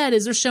doing instead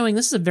is they're showing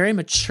this is a very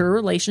mature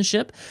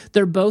relationship.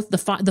 They're both the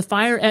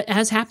fire,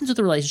 as happens with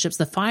the relationships,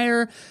 the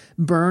fire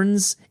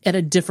burns at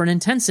a different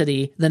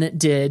intensity than it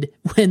did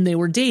when they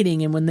were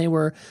dating and when they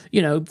were,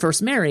 you know,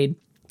 first married.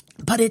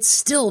 But it's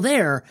still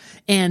there,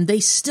 and they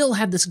still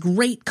have this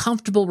great,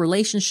 comfortable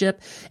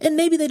relationship, and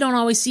maybe they don't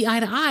always see eye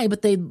to eye,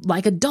 but they,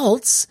 like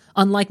adults,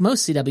 unlike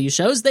most CW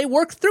shows, they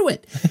work through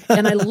it.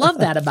 And I love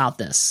that about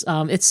this.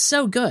 It's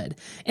so good.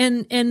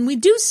 And we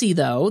do see,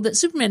 though, that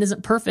Superman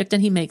isn't perfect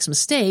and he makes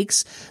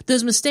mistakes.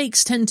 Those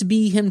mistakes tend to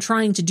be him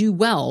trying to do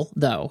well,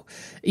 though,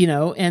 you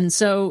know, and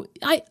so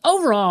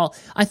overall,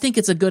 I think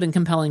it's a good and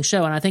compelling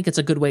show, and I think it's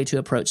a good way to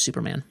approach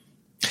Superman.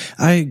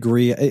 I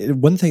agree.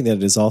 One thing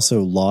that is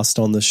also lost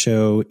on the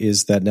show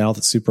is that now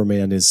that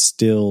Superman is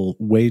still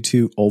way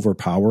too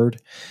overpowered,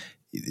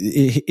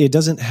 it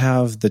doesn't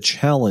have the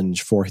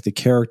challenge for the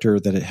character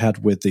that it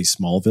had with the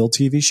Smallville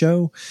TV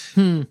show.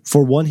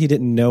 For one, he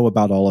didn't know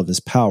about all of his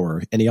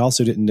power, and he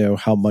also didn't know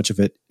how much of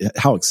it,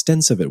 how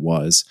extensive it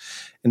was.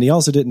 And he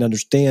also didn't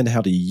understand how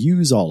to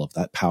use all of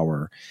that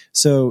power.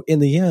 So in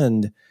the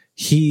end,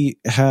 he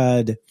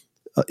had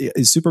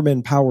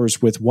Superman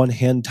powers with one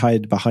hand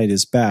tied behind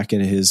his back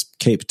and his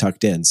cape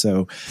tucked in.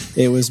 So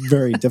it was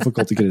very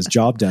difficult to get his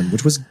job done,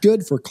 which was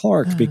good for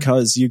Clark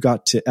because you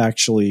got to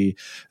actually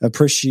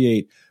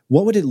appreciate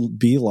what would it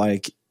be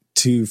like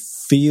to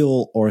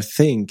feel or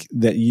think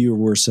that you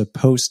were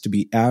supposed to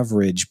be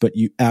average, but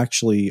you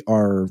actually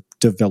are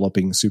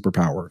developing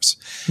superpowers.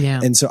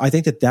 Yeah. And so I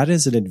think that that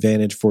is an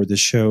advantage for the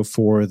show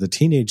for the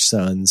teenage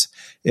sons.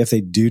 If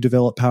they do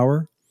develop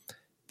power,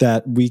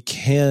 that we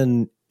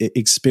can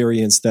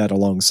experience that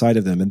alongside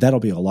of them, and that'll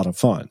be a lot of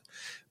fun.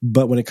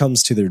 But when it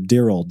comes to their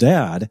dear old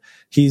dad,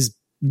 he's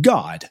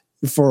God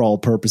for all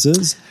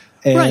purposes,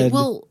 and right.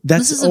 Well,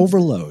 that's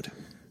overload.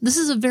 This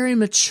is a very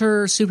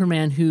mature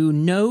Superman who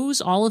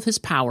knows all of his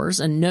powers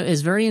and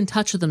is very in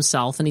touch with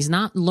himself, and he's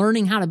not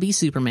learning how to be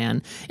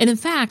Superman. And in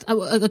fact,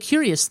 a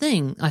curious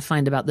thing I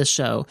find about this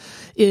show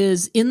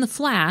is in The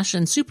Flash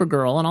and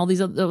Supergirl and all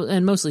these other,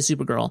 and mostly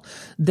Supergirl,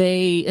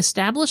 they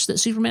established that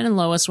Superman and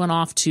Lois went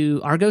off to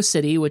Argo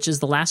City, which is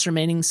the last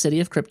remaining city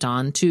of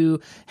Krypton,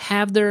 to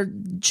have their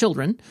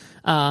children.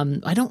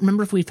 I don't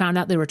remember if we found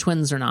out they were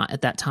twins or not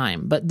at that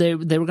time, but they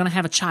were going to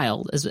have a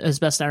child, as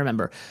best I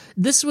remember.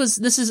 This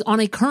is on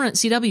a current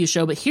CW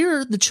show, but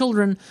here the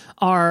children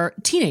are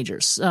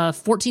teenagers,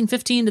 14,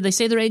 15. Did they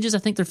say their ages? I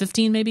think they're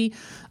 15 maybe.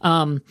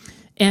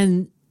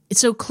 And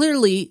so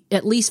clearly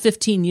at least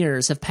 15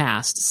 years have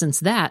passed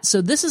since that.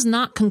 So this is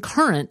not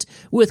concurrent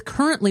with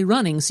currently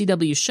running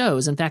CW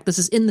shows. In fact, this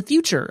is in the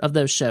future of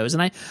those shows.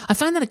 And I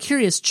find that a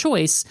curious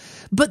choice.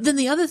 But then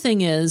the other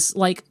thing is,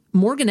 like,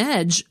 Morgan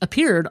Edge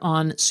appeared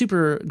on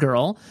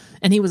Supergirl,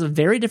 and he was a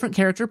very different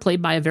character played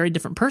by a very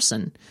different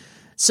person.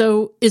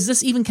 So is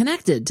this even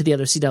connected to the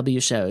other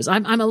CW shows?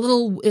 I'm finding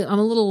that a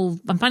little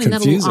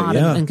odd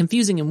and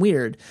confusing and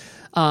weird.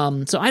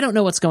 So I don't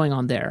know what's going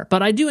on there,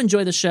 but I do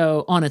enjoy the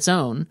show on its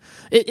own.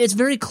 It's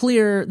very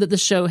clear that the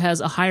show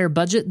has a higher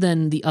budget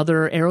than the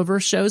other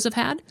Arrowverse shows have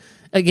had.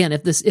 Again,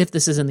 if this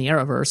is in the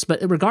Arrowverse, but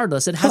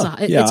regardless, it has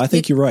I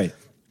think you're right.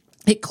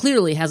 It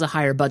clearly has a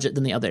higher budget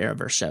than the other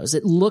Arrowverse shows.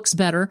 It looks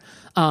better.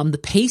 The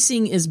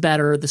pacing is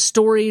better. The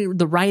story,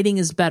 the writing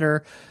is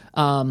better.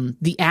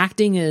 The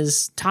acting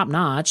is top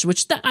notch,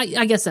 which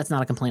I guess that's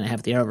not a complaint I have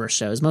with the Arrowverse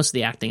shows. Most of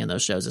the acting in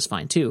those shows is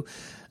fine too.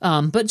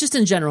 But just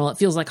in general, it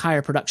feels like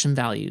higher production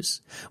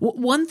values.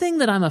 One thing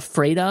that I'm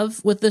afraid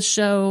of with this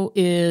show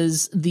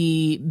is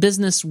the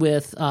business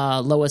with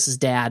Lois's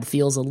dad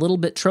feels a little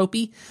bit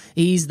tropey.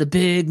 He's the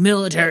big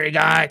military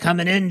guy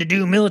coming in to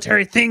do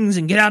military things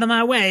and get out of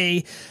my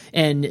way.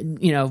 And,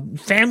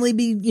 family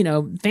be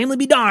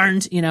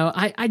darned.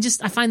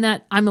 I find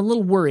that I'm a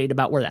little worried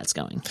about where that's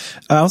going.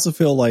 I also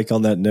feel like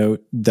on that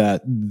note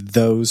that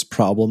those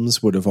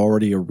problems would have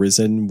already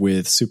arisen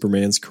with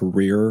Superman's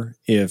career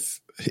if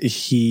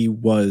he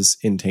was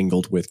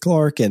entangled with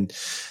Clark. And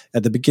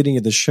at the beginning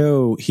of the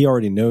show, he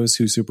already knows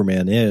who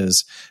Superman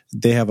is.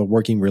 They have a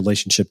working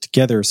relationship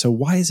together. So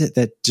why is it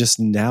that just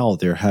now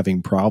they're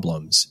having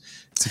problems?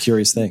 It's a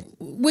curious thing.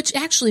 Which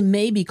actually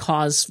may be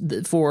cause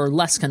for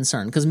less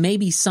concern, because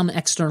maybe some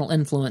external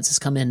influence has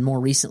come in more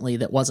recently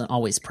that wasn't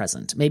always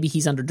present. Maybe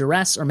he's under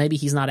duress, or maybe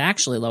he's not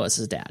actually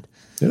Lois's dad.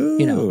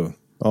 Ooh.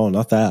 Oh,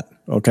 not that.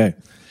 Okay.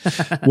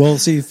 Well,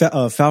 see,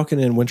 Falcon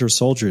and Winter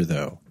Soldier,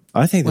 though.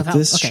 I think that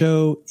this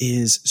show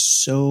is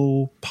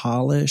so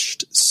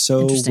polished,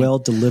 so well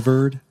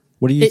delivered.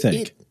 What do you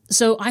think?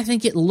 So I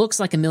think it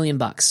looks like $1 million.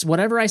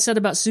 Whatever I said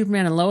about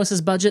Superman and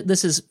Lois's budget,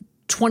 this is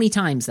 20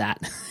 times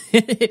that.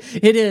 It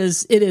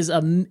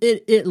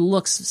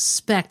looks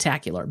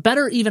spectacular.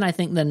 Better even, I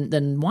think,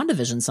 than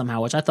WandaVision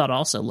somehow, which I thought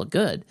also looked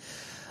good.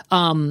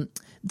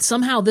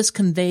 Somehow this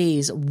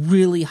conveys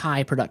really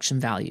high production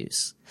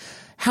values.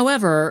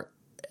 However,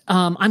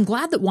 I'm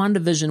glad that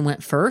WandaVision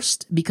went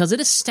first because it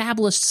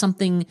established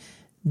something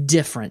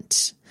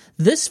different.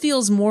 This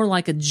feels more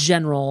like a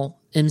general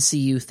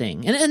MCU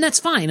thing, and that's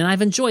fine, and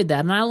I've enjoyed that,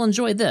 and I'll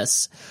enjoy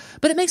this.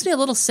 But it makes me a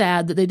little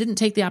sad that they didn't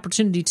take the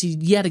opportunity to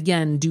yet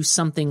again do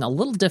something a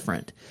little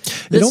different.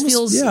 This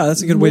feels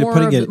that's a good way of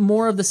putting it.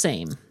 More of the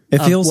same. It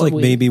feels like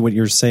maybe what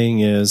you're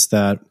saying is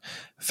that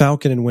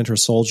Falcon and Winter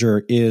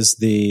Soldier is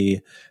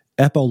the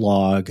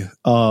epilogue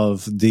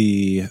of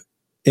the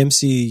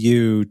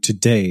MCU to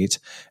date,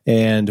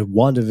 and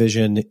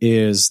WandaVision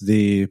is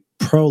the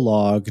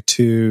prologue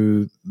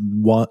to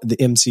the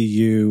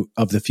MCU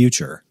of the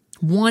future.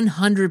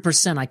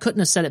 100%. I couldn't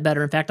have said it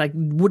better. In fact, I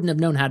wouldn't have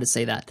known how to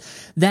say that.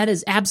 That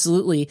is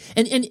absolutely,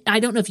 and I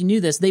don't know if you knew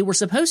this, they were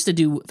supposed to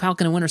do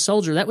Falcon and Winter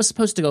Soldier. That was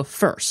supposed to go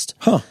first.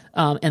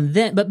 And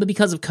then, but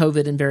because of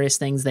COVID and various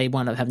things, they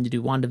wound up having to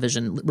do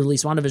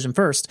release WandaVision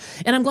first.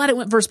 And I'm glad it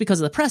went first because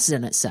of the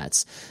precedent it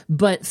sets.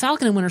 But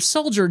Falcon and Winter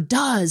Soldier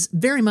does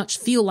very much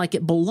feel like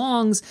it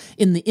belongs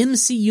in the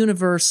MC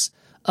universe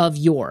of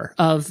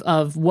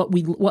what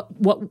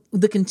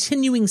the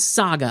continuing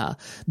saga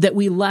that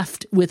we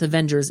left with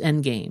Avengers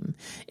Endgame.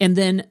 And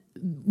then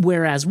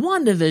whereas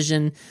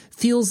WandaVision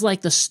feels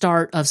like the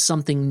start of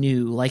something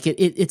new. Like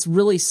it's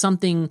really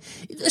something,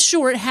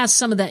 sure, it has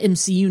some of that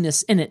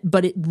MCU-ness in it,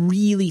 but it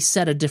really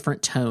set a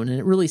different tone. And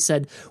it really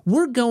said,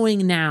 we're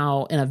going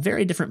now in a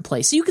very different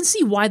place. So you can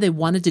see why they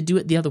wanted to do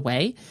it the other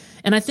way.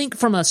 And I think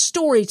from a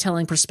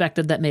storytelling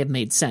perspective, that may have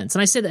made sense.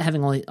 And I say that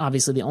having only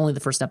the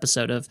first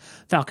episode of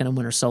Falcon and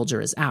Winter Soldier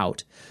is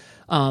out.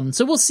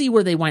 So we'll see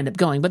where they wind up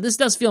going. But this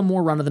does feel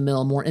more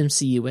run-of-the-mill, more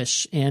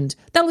MCU-ish, and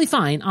that'll be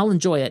fine. I'll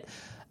enjoy it.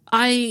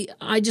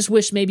 I just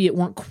wish maybe it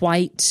weren't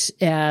quite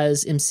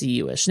as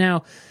MCU-ish.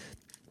 Now,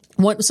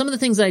 some of the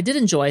things that I did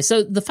enjoy,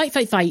 so the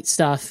fight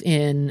stuff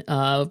in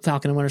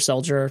Falcon and Winter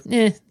Soldier,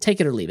 take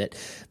it or leave it.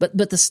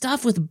 But the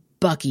stuff with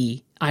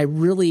Bucky, I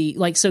really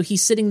like. So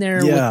he's sitting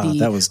there Yeah, with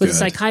that was the good.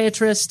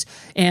 psychiatrist,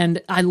 and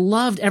I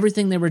loved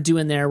everything they were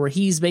doing there, where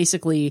he's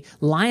basically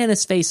lying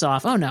his face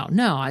off. Oh no,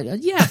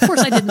 yeah, of course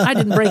I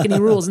didn't break any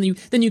rules, and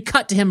then you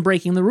cut to him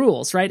breaking the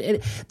rules,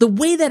 right? The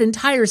way that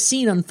entire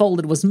scene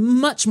unfolded was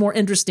much more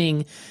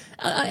interesting.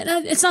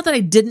 It's not that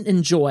I didn't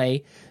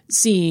enjoy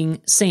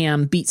seeing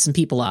Sam beat some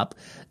people up,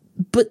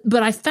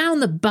 but I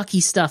found the Bucky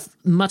stuff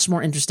much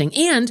more interesting,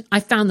 and I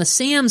found the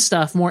Sam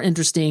stuff more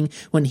interesting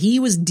when he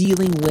was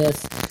dealing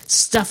with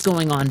stuff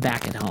going on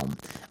back at home.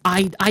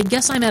 I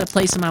guess I'm at a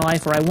place in my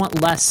life where I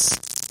want less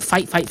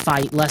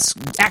fight, less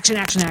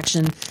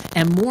action,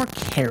 and more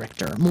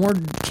character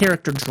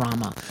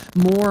drama,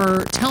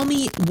 more tell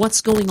me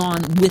what's going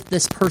on with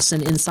this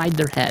person inside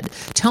their head.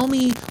 Tell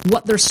me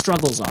what their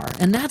struggles are.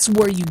 And that's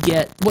where you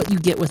get what you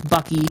get with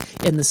Bucky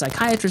in the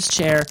psychiatrist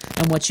chair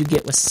and what you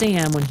get with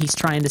Sam when he's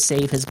trying to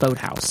save his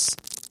boathouse.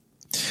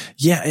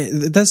 Yeah,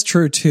 that's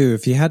true too.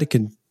 If you had to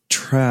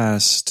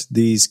contrast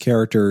these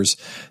characters,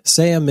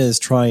 Sam is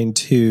trying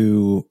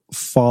to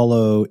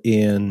follow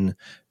in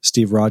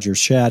Steve Rogers'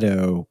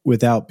 shadow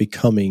without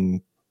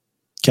becoming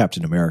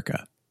Captain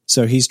America.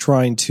 So he's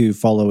trying to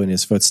follow in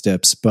his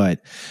footsteps,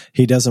 but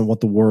he doesn't want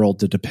the world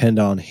to depend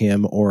on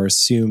him or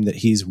assume that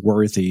he's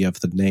worthy of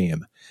the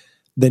name.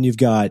 Then you've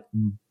got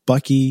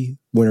Bucky,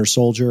 Winter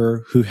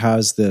Soldier, who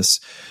has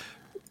this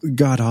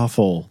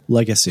god-awful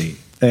legacy.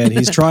 And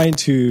he's trying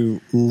to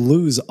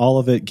lose all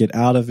of it, get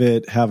out of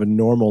it, have a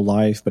normal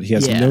life, but he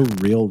has no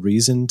real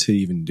reason to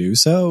even do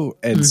so.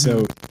 And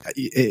so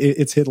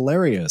it's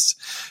hilarious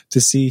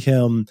to see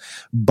him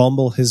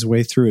bumble his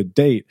way through a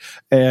date.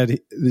 And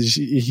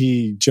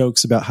he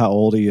jokes about how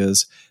old he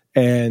is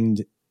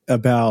and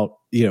about,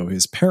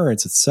 his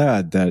parents. It's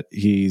sad that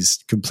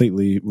he's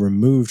completely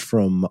removed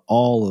from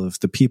all of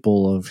the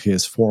people of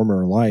his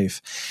former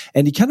life.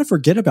 And you kind of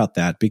forget about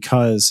that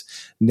because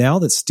now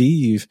that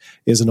Steve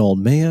is an old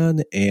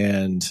man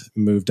and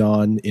moved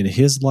on in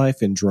his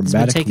life in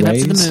dramatic ways. Taken up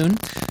to the moon.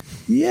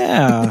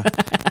 Yeah.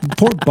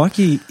 Poor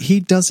Bucky, he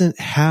doesn't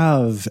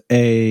have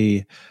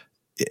a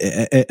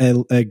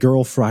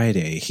girl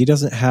Friday. He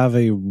doesn't have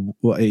a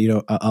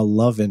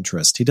love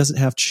interest. He doesn't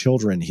have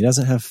children. He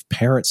doesn't have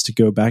parents to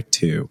go back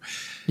to.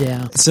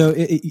 Yeah. So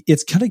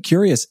it's kind of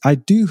curious. I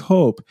do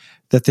hope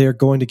that they're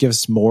going to give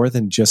us more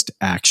than just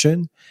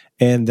action,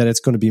 and that it's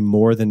going to be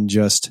more than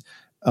just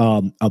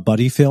a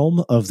buddy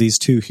film of these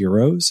two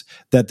heroes,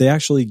 that they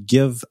actually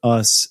give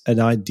us an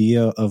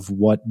idea of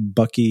what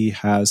Bucky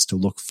has to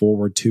look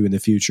forward to in the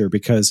future.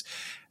 Because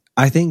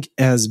I think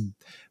as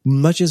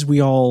much as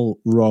we all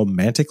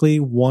romantically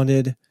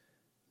wanted,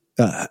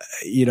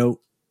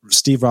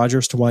 Steve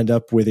Rogers to wind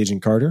up with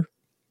Agent Carter,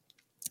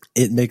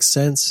 it makes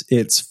sense.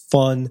 It's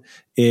fun.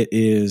 It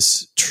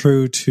is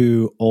true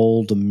to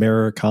old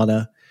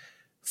Americana.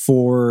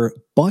 For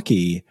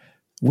Bucky,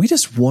 we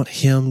just want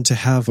him to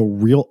have a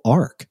real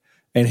arc,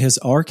 and his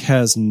arc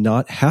has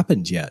not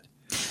happened yet.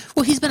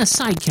 Well, he's been a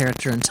side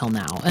character until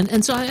now,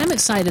 and so I am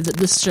excited that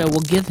this show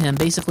will give him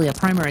basically a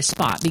primary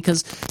spot,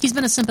 because he's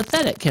been a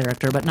sympathetic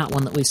character, but not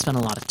one that we've spent a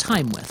lot of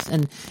time with.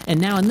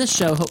 And now in this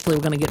show, hopefully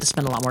we're going to get to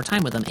spend a lot more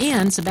time with him.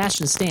 And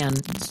Sebastian Stan,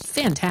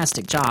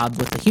 fantastic job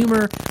with the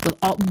humor,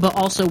 but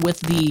also with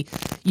the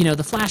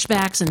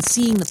flashbacks and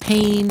seeing the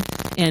pain.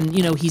 And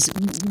he's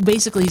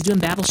doing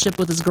Battleship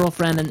with his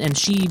girlfriend, and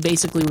she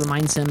basically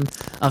reminds him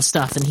of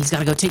stuff, and he's got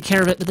to go take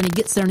care of it. But then he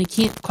gets there and he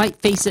can't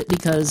quite face it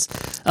because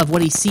of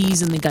what he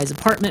sees in the guy's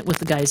apartment with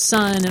the guy's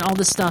son and all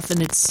this stuff,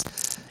 and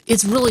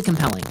it's really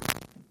compelling.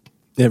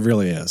 It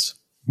really is.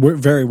 We're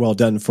very well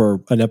done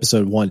for an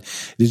episode 1.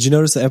 Did you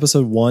notice that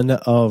episode 1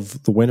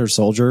 of The Winter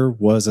Soldier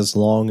was as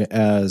long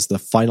as the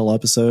final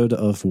episode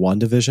of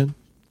WandaVision?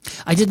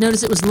 I did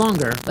notice it was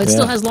longer. It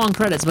still has long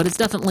credits, but it's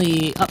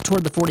definitely up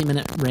toward the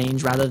 40-minute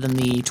range rather than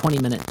the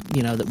 20-minute,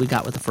 that we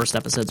got with the first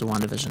episodes of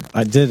WandaVision.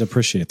 I did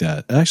appreciate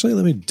that. Actually,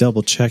 let me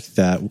double check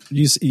that.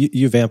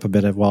 You vamp a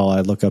bit while I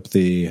look up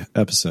the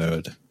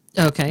episode.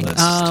 Okay.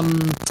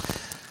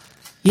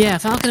 Yeah,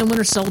 Falcon and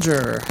Winter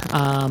Soldier.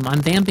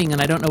 I'm vamping,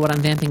 and I don't know what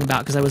I'm vamping about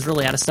because I was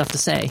really out of stuff to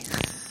say.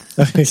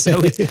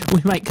 So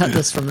we might cut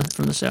this from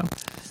the show.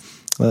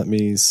 Let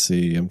me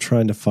see. I'm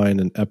trying to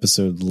find an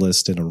episode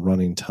list in a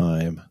running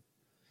time.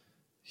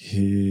 They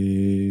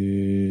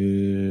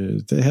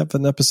have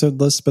an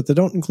episode list, but they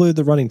don't include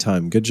the running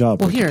time. Good job,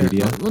 Wikipedia.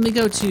 Here, let me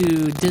go to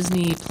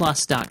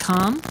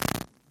DisneyPlus.com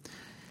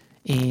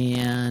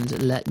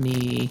and let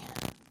me...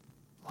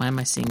 Why am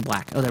I seeing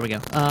black? Oh, there we go.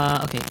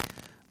 Okay.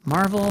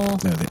 Marvel.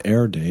 No, the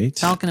air date.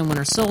 Falcon and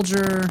Winter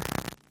Soldier.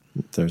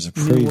 There's a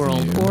preview. New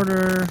World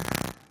Order.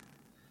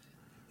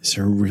 Is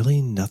there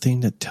really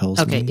nothing that tells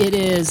me? Okay, it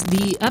is.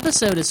 The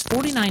episode is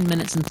 49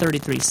 minutes and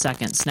 33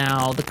 seconds.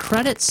 Now, the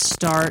credits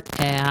start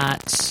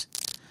at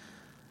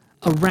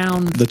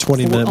around the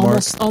 20-minute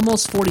mark.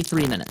 Almost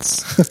 43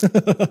 minutes.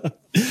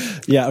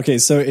 Yeah, okay,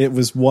 so it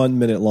was 1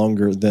 minute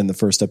longer than the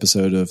first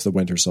episode of The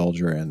Winter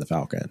Soldier and the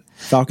Falcon.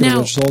 Falcon and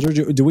Winter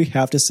Soldier, do we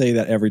have to say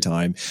that every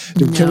time?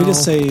 Can we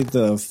just say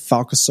the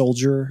Falcon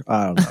Soldier?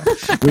 I don't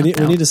know.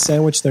 We need to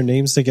sandwich their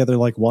names together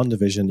like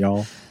WandaVision,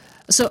 y'all.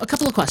 So a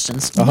couple of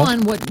questions.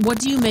 One, what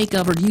do you make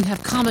of, or do you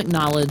have comic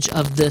knowledge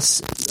of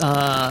this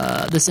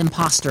this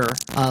imposter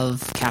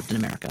of Captain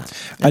America?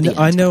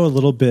 I know a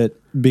little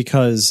bit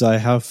because I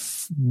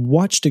have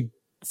watched a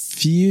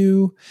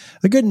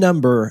good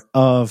number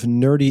of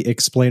nerdy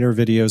explainer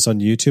videos on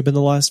YouTube in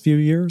the last few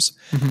years.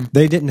 Mm-hmm.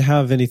 They didn't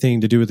have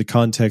anything to do with the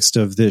context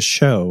of this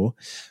show.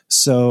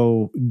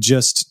 So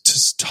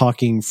just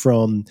talking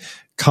from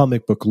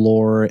comic book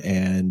lore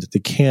and the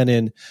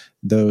canon,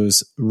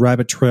 those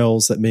rabbit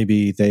trails that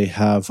maybe they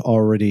have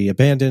already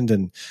abandoned,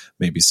 and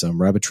maybe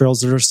some rabbit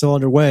trails that are still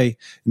underway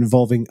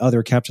involving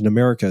other Captain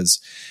Americas.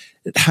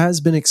 It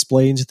has been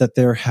explained that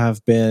there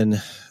have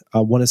been, I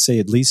want to say,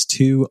 at least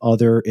 2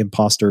 other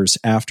imposters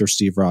after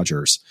Steve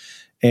Rogers.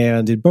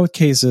 And in both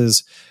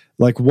cases,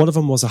 like, one of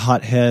them was a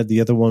hothead,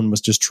 the other one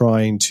was just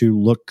trying to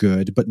look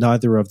good, but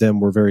neither of them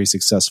were very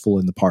successful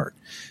in the part.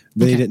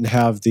 They didn't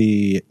have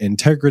the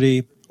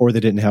integrity, or they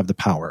didn't have the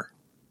power.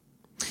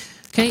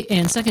 Okay,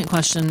 and second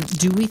question,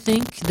 do we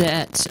think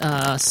that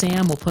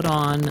Sam will put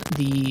on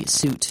the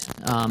suit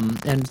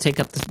and take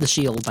up the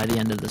shield by the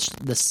end of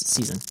this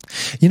season?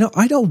 You know,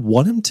 I don't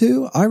want him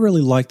to. I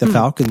really like the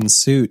Falcon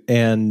suit,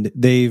 and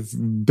they've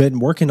been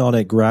working on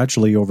it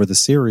gradually over the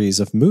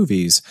series of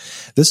movies.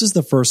 This is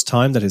the first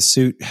time that his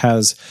suit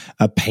has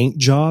a paint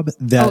job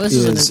that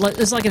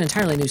it's like an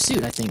entirely new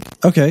suit, I think.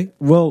 Okay,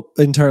 well,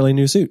 entirely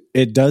new suit.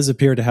 It does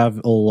appear to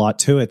have a lot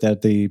to it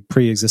that the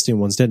pre-existing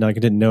ones didn't. I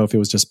didn't know if it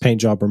was just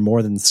paint job or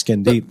more than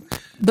skin deep.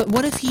 But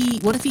what if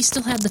he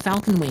still had the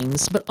Falcon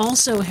wings, but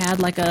also had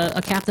like a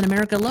Captain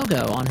America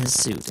logo on his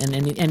suit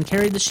and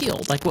carried the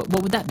shield? Like, what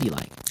would that be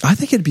like? I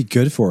think it'd be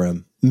good for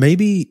him.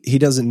 Maybe he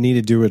doesn't need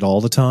to do it all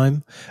the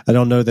time. I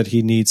don't know that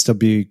he needs to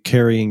be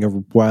carrying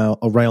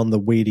around the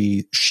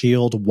weighty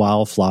shield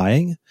while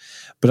flying,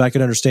 but I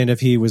could understand if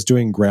he was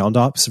doing ground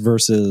ops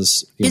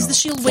versus. Is the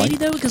shield weighty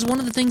though? Because one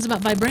of the things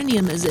about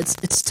vibranium is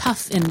it's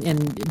tough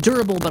and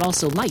durable, but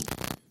also light.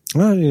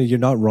 Well, you're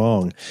not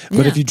wrong,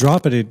 but if you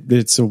drop it,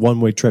 it's a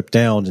one-way trip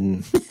down,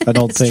 and I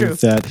don't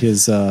think that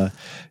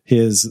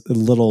his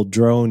little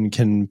drone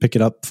can pick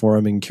it up for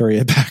him and carry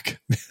it back.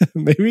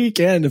 Maybe he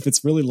can if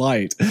it's really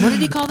light. What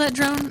did he call that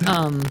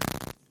drone?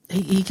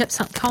 He kept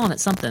calling it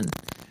something.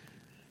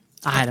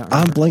 I don't know.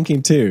 I'm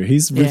blanking too.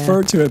 He's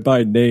referred to it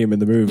by name in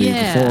the movie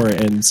before,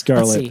 and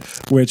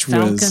Scarlet Witch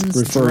was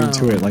referring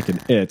to it like an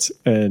it,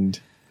 and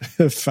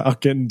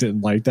Falcon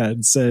didn't like that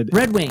and said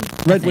Red Wing.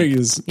 Red Wing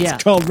is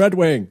it's called Red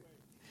Wing.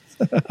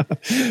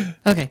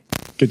 Okay.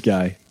 Good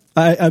guy.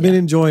 I've been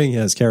enjoying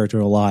his character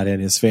a lot,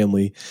 and his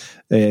family,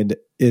 and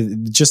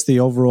just the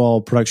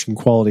overall production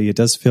quality. It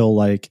does feel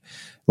like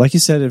you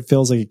said, it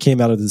feels like it came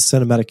out of the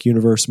cinematic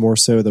universe more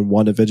so than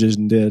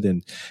WandaVision did.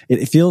 And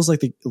it feels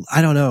like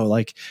I don't know,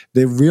 like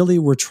they really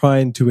were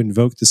trying to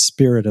invoke the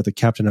spirit of the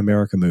Captain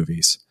America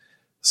movies.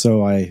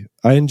 So I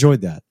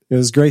enjoyed that. It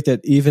was great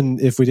that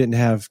even if we didn't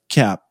have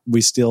Cap,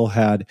 we still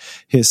had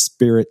his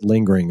spirit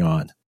lingering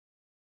on.